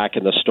be back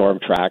in the storm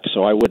track.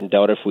 So I wouldn't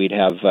doubt if we'd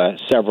have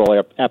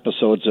several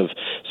episodes of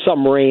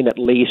some rain at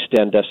least,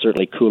 and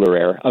certainly cooler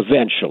air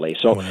eventually.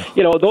 So,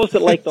 those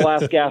that like the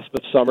last gasp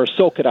of summer,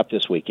 soak it up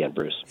this weekend,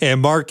 Bruce.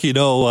 And Mark,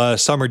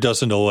 summer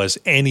doesn't owe us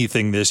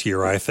anything this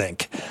year, I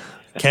think.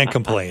 Can't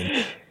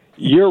complain.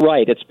 You're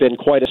right. It's been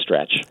quite a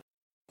stretch.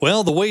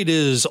 Well, the wait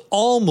is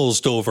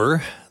almost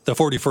over. The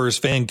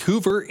 41st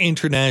Vancouver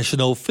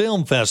International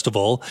Film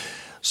Festival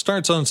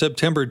starts on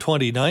September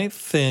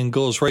 29th and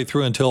goes right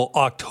through until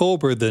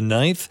October the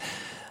 9th.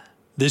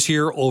 This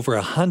year, over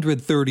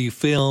 130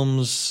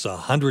 films,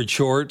 100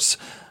 shorts,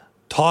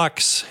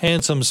 talks,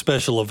 and some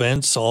special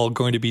events all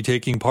going to be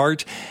taking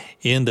part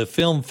in the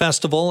film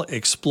festival.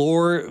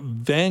 Explore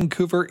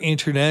Vancouver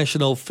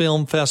International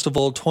Film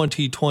Festival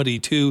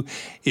 2022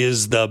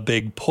 is the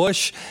big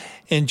push.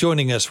 And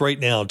joining us right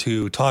now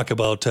to talk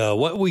about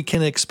what we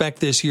can expect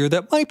this year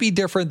that might be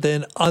different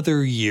than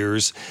other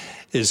years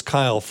is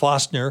Kyle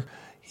Faustner.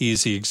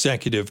 He's the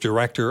executive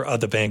director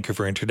of the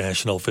Vancouver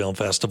International Film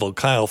Festival.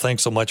 Kyle,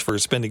 thanks so much for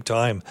spending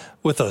time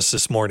with us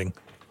this morning.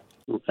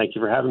 Well, thank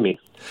you for having me.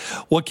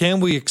 What can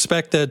we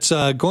expect that's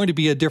going to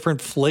be a different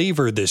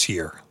flavor this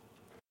year?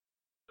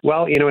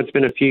 Well, it's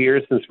been a few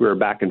years since we were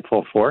back in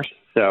full force,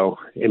 so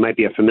it might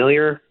be a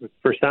familiar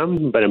for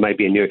some, but it might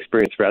be a new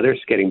experience for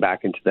others, getting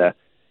back into the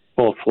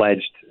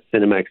full-fledged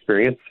cinema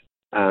experience.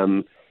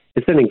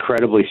 It's an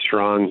incredibly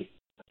strong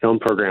film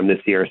program this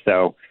year.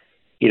 So,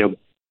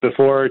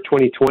 before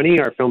 2020,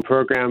 our film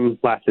program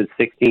lasted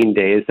 16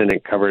 days and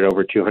it covered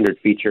over 200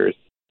 features.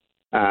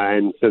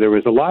 And so there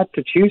was a lot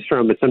to choose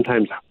from, but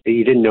sometimes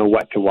you didn't know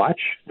what to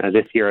watch.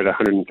 This year at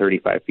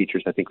 135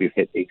 features, I think we've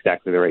hit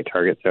exactly the right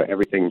target. So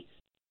everything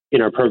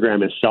in our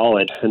program is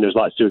solid and there's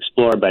lots to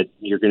explore, but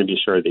you're going to be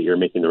sure that you're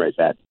making the right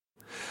bet.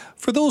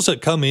 For those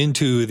that come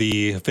into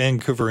the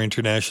Vancouver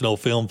International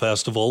Film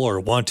Festival or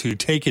want to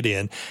take it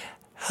in,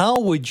 how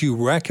would you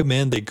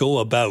recommend they go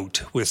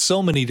about with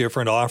so many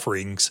different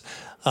offerings,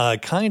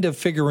 kind of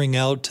figuring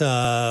out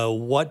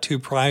what to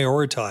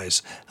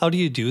prioritize? How do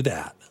you do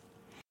that?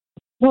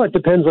 Well, it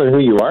depends on who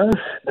you are.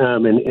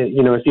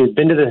 If you've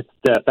been to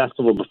the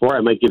festival before, I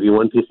might give you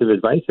one piece of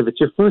advice. If it's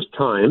your first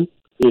time,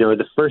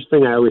 the first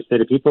thing I always say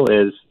to people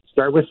is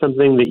start with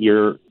something that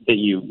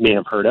you may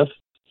have heard of.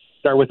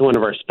 Start with one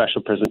of our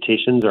special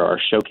presentations or our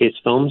showcase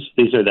films.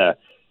 These are the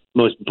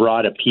most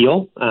broad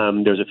appeal.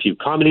 There's a few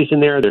comedies in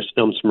there. There's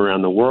films from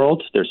around the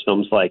world. There's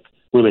films like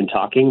Women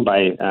Talking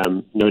by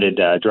noted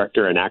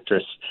director and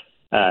actress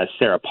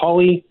Sarah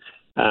Polley.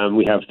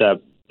 We have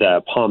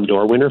the Palme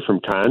d'Or winner from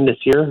Cannes this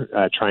year,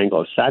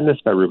 Triangle of Sadness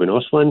by Ruben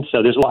Östlund.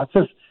 So there's lots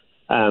of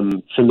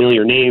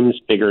familiar names,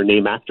 bigger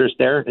name actors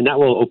there, and that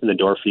will open the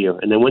door for you.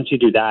 And then once you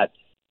do that,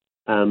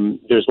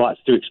 there's lots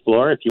to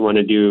explore. If you want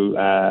to do,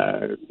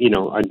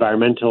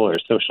 environmental or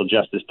social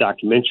justice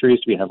documentaries,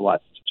 we have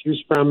lots to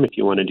choose from. If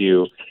you want to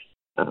do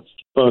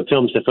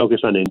films that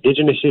focus on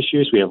Indigenous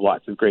issues, we have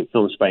lots of great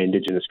films by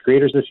Indigenous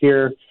creators this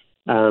year.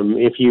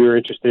 If you're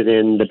interested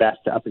in the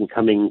best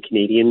up-and-coming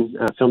Canadian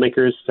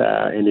filmmakers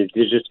and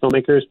Indigenous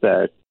filmmakers,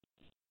 the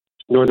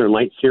Northern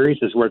Lights series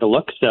is where to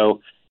look.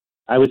 So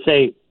I would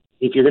say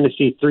if you're going to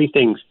see three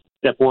things,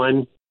 step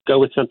one, go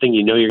with something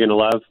you know you're going to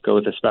love. Go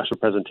with a special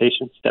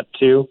presentation. Step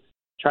two,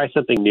 try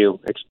something new.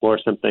 Explore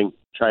something.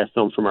 Try a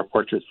film from our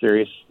portrait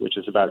series, which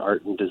is about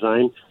art and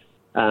design.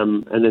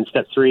 And then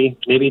step three,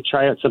 maybe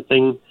try out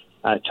something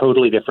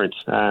totally different.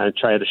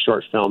 Try out a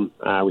short film.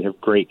 We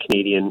have great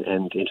Canadian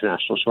and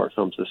international short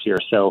films this year.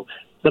 So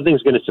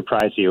something's going to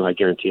surprise you, I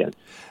guarantee it.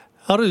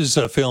 How does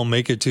a film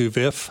make it to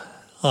VIFF?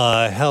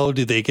 How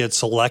do they get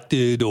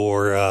selected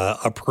or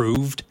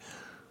approved?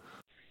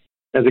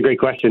 That's a great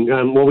question.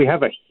 Well, we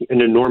have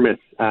an enormous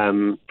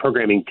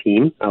programming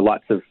team,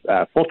 lots of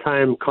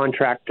full-time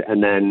contract,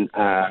 and then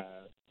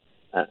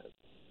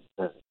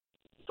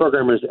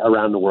programmers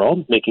around the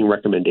world making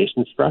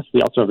recommendations for us.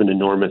 We also have an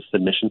enormous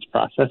submissions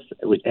process.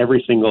 With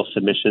every single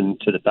submission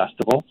to the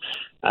festival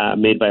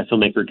made by a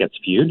filmmaker gets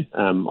viewed,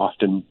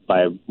 often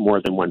by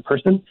more than one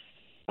person.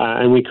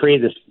 And we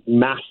create this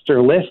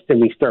master list, and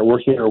we start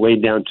working our way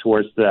down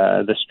towards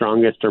the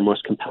strongest or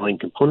most compelling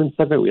components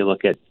of it. We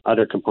look at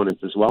other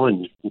components as well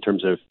in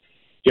terms of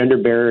gender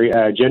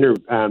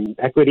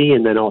equity,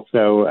 and then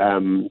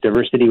also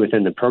diversity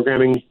within the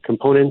programming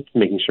component,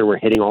 making sure we're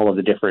hitting all of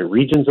the different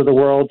regions of the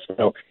world.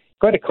 So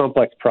quite a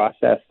complex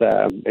process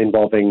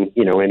involving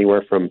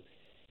anywhere from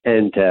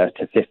 10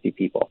 to 50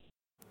 people.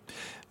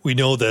 We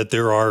know that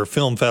there are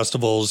film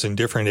festivals in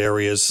different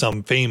areas,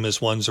 some famous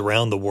ones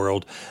around the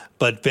world,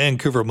 but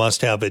Vancouver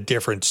must have a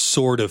different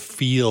sort of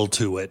feel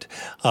to it.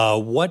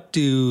 What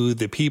do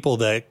the people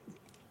that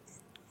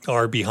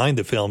are behind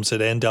the films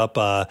that end up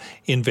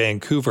in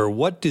Vancouver,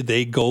 what do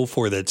they go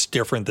for that's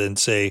different than,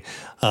 say,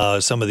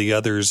 some of the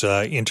others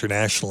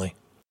internationally?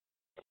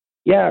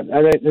 Yeah,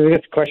 that's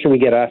a question we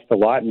get asked a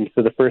lot. And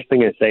so the first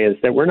thing I say is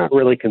that we're not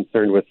really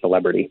concerned with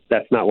celebrity.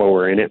 That's not what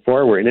we're in it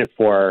for. We're in it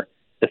for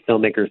the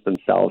filmmakers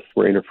themselves.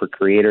 We're in it for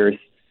creators,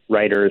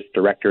 writers,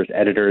 directors,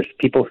 editors,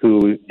 people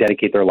who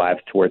dedicate their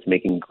lives towards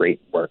making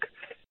great work.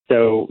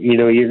 So,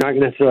 you're not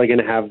necessarily going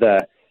to have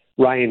the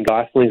Ryan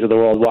Goslings of the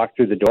world walk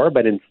through the door,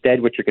 but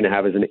instead what you're going to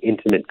have is an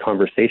intimate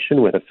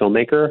conversation with a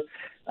filmmaker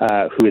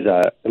who is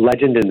a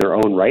legend in their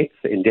own rights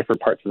in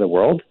different parts of the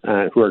world,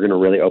 who are going to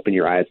really open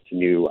your eyes to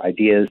new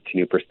ideas, to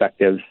new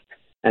perspectives,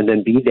 and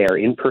then be there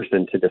in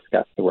person to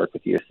discuss the work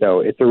with you. So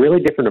it's a really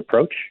different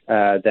approach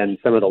than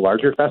some of the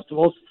larger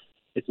festivals.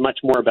 It's much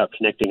more about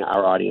connecting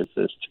our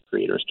audiences to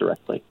creators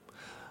directly.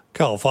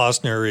 Kyle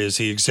Fostner is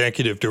the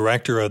executive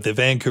director of the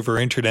Vancouver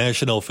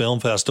International Film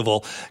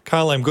Festival.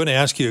 Kyle, I'm going to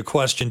ask you a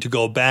question to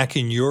go back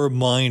in your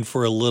mind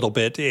for a little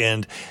bit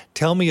and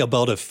tell me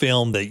about a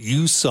film that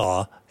you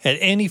saw at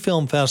any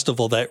film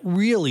festival that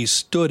really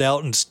stood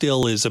out and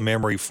still is a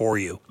memory for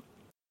you.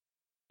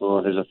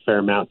 Oh, there's a fair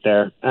amount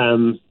there.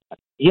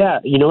 Yeah,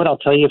 you know what? I'll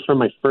tell you from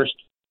my first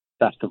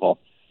festival.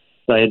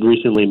 So I had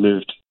recently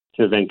moved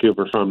to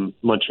Vancouver from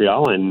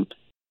Montreal, and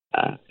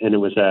it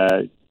was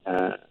a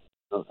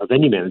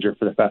venue manager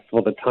for the festival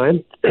at the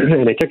time.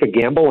 And I took a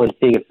gamble on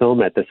seeing a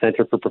film at the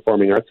Center for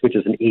Performing Arts, which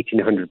is an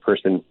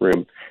 1,800-person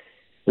room.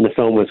 And the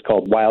film was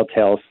called Wild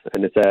Tales,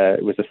 and it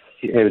was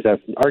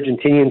an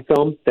Argentinian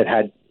film that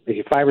had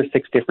 5 or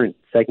 6 different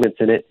segments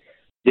in it,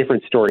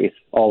 different stories,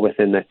 all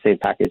within that same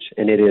package.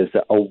 And it is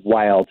a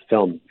wild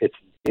film.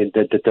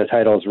 The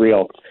title is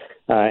real,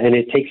 and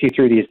it takes you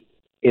through these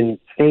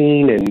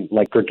insane and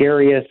like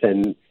gregarious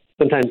and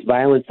sometimes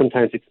violent,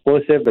 sometimes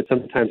explosive, but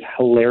sometimes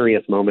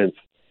hilarious moments.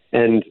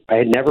 And I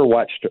had never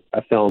watched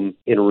a film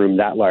in a room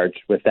that large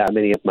with that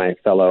many of my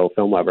fellow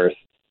film lovers.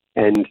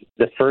 And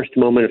the first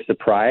moment of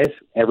surprise,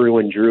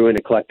 everyone drew in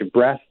a collective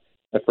breath.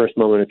 The first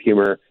moment of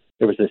humor,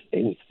 there was this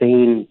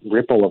insane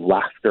ripple of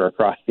laughter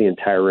across the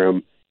entire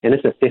room. And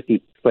it's a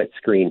 50-foot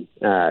screen.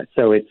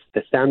 So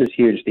the sound is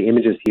huge, the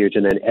image is huge,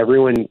 and then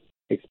everyone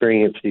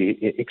experiencing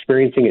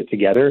it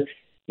together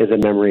is a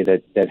memory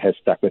that has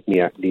stuck with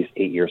me these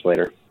 8 years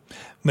later.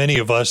 Many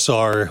of us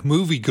are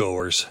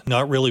moviegoers,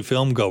 not really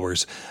film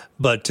goers,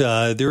 but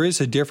there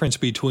is a difference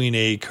between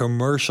a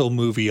commercial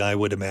movie, I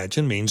would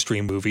imagine,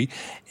 mainstream movie,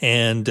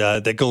 and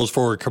that goes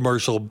for a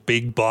commercial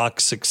big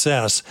box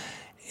success,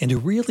 and a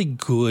really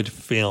good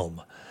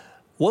film.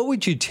 What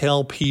would you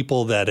tell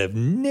people that have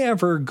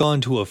never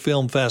gone to a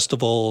film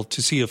festival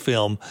to see a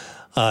film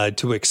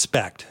to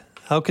expect?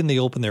 How can they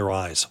open their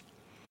eyes?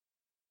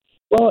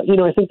 Well,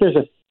 I think there's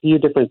a few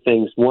different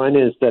things. One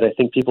is that I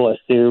think people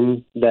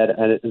assume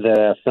that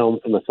the film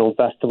from a film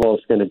festival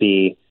is going to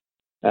be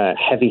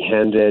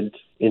heavy-handed,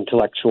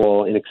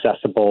 intellectual,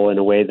 inaccessible in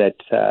a way that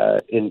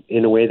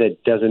in a way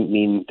that doesn't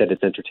mean that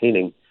it's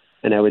entertaining.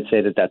 And I would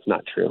say that that's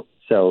not true.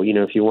 So,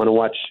 if you want to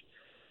watch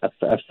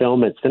a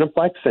film at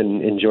Cineplex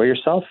and enjoy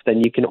yourself,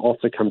 then you can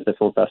also come to the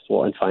film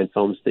festival and find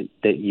films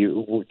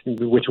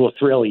which will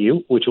thrill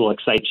you, which will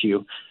excite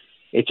you.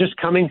 It's just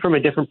coming from a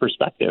different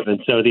perspective.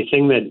 And so the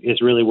thing that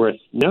is really worth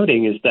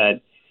noting is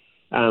that,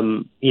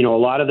 a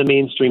lot of the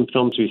mainstream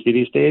films we see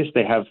these days,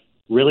 they have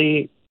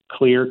really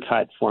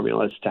clear-cut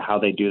formulas to how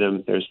they do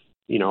them. There's,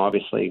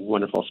 obviously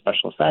wonderful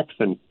special effects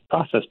and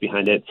process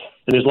behind it.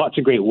 And there's lots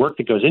of great work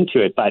that goes into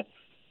it, but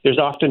there's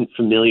often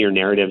familiar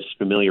narratives,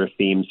 familiar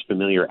themes,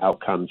 familiar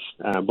outcomes.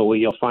 But what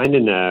you'll find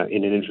in an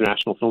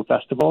international film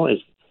festival is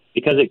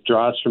because it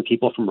draws from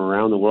people from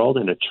around the world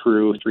in a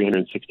true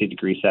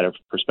 360-degree set of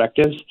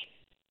perspectives,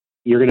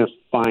 you're going to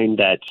find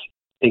that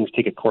things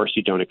take a course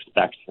you don't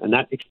expect. And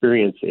that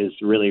experience is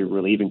really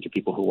relieving to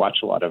people who watch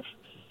a lot of,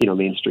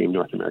 mainstream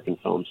North American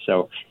films.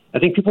 So I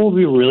think people will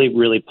be really,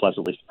 really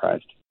pleasantly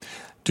surprised.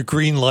 To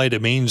greenlight a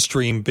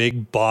mainstream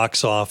big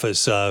box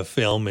office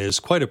film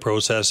is quite a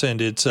process, and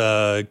it's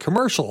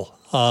commercial.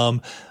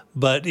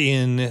 But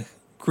in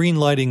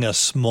greenlighting a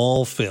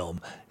small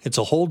film, it's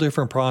a whole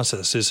different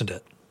process, isn't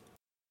it?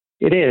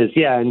 It is,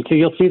 yeah. And so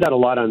you'll see that a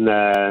lot on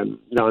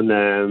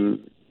the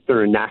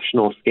sort of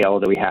national scale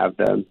that we have,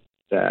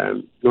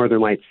 the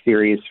Northern Lights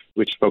series,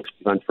 which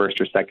focuses on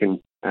first or second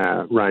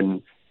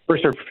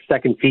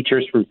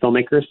features from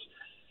filmmakers.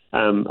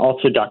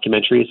 Also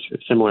documentaries,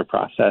 similar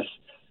process.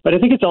 But I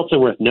think it's also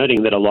worth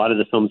noting that a lot of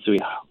the films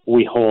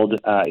we hold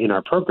in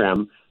our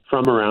program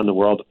from around the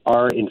world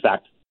are, in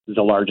fact,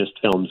 the largest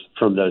films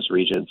from those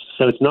regions.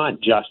 So it's not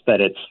just that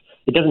it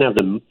doesn't have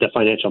the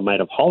financial might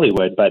of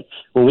Hollywood, but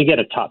when we get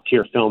a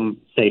top-tier film,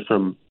 say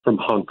from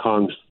Hong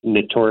Kong's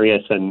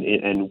notorious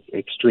and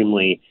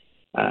extremely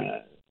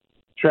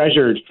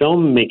treasured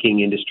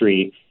filmmaking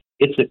industry,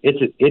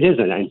 it is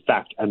in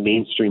fact a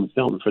mainstream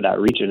film for that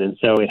region, and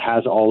so it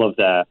has all of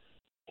the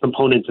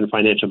components and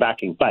financial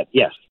backing. But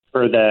yes,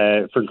 for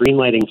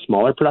greenlighting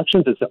smaller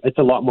productions, it's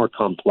a lot more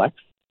complex.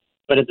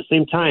 But at the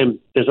same time,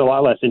 there's a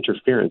lot less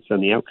interference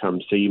on the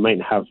outcomes. So you might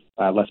have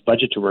less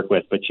budget to work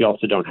with, but you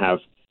also don't have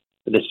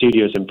the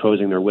studios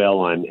imposing their will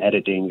on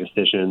editing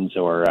decisions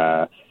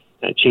or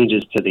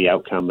changes to the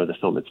outcome of the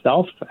film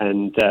itself.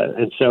 And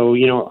so,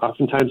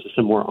 oftentimes it's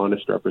a more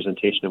honest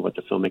representation of what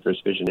the filmmaker's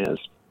vision is.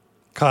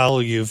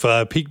 Kyle, you've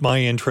piqued my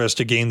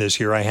interest again this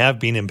year. I have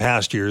been in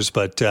past years,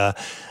 but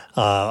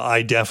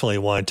I definitely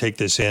want to take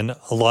this in.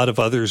 A lot of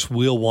others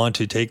will want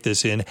to take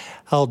this in.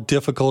 How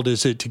difficult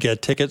is it to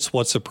get tickets?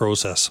 What's the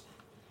process?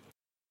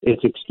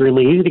 It's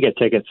extremely easy to get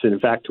tickets. In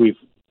fact, we've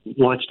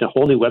launched a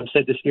whole new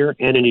website this year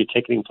and a new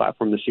ticketing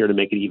platform this year to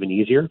make it even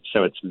easier.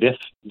 So it's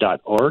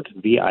viff.org,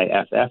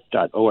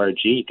 VIFF.org.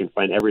 You can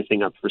find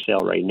everything up for sale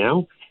right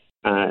now.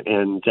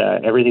 And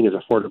everything is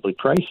affordably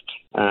priced.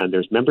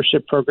 There's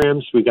membership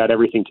programs. We got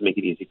everything to make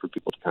it easy for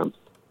people to come.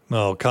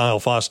 Well, Kyle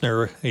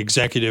Fossner,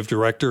 Executive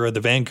Director of the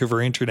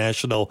Vancouver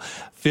International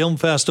Film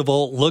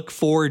Festival. Look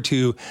forward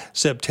to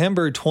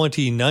September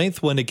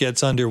 29th when it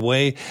gets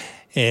underway.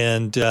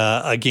 And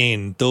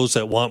again, those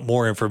that want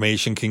more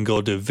information can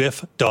go to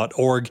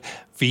viff.org,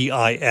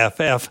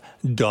 VIFF.org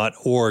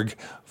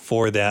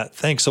for that.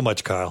 Thanks so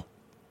much, Kyle.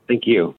 Thank you.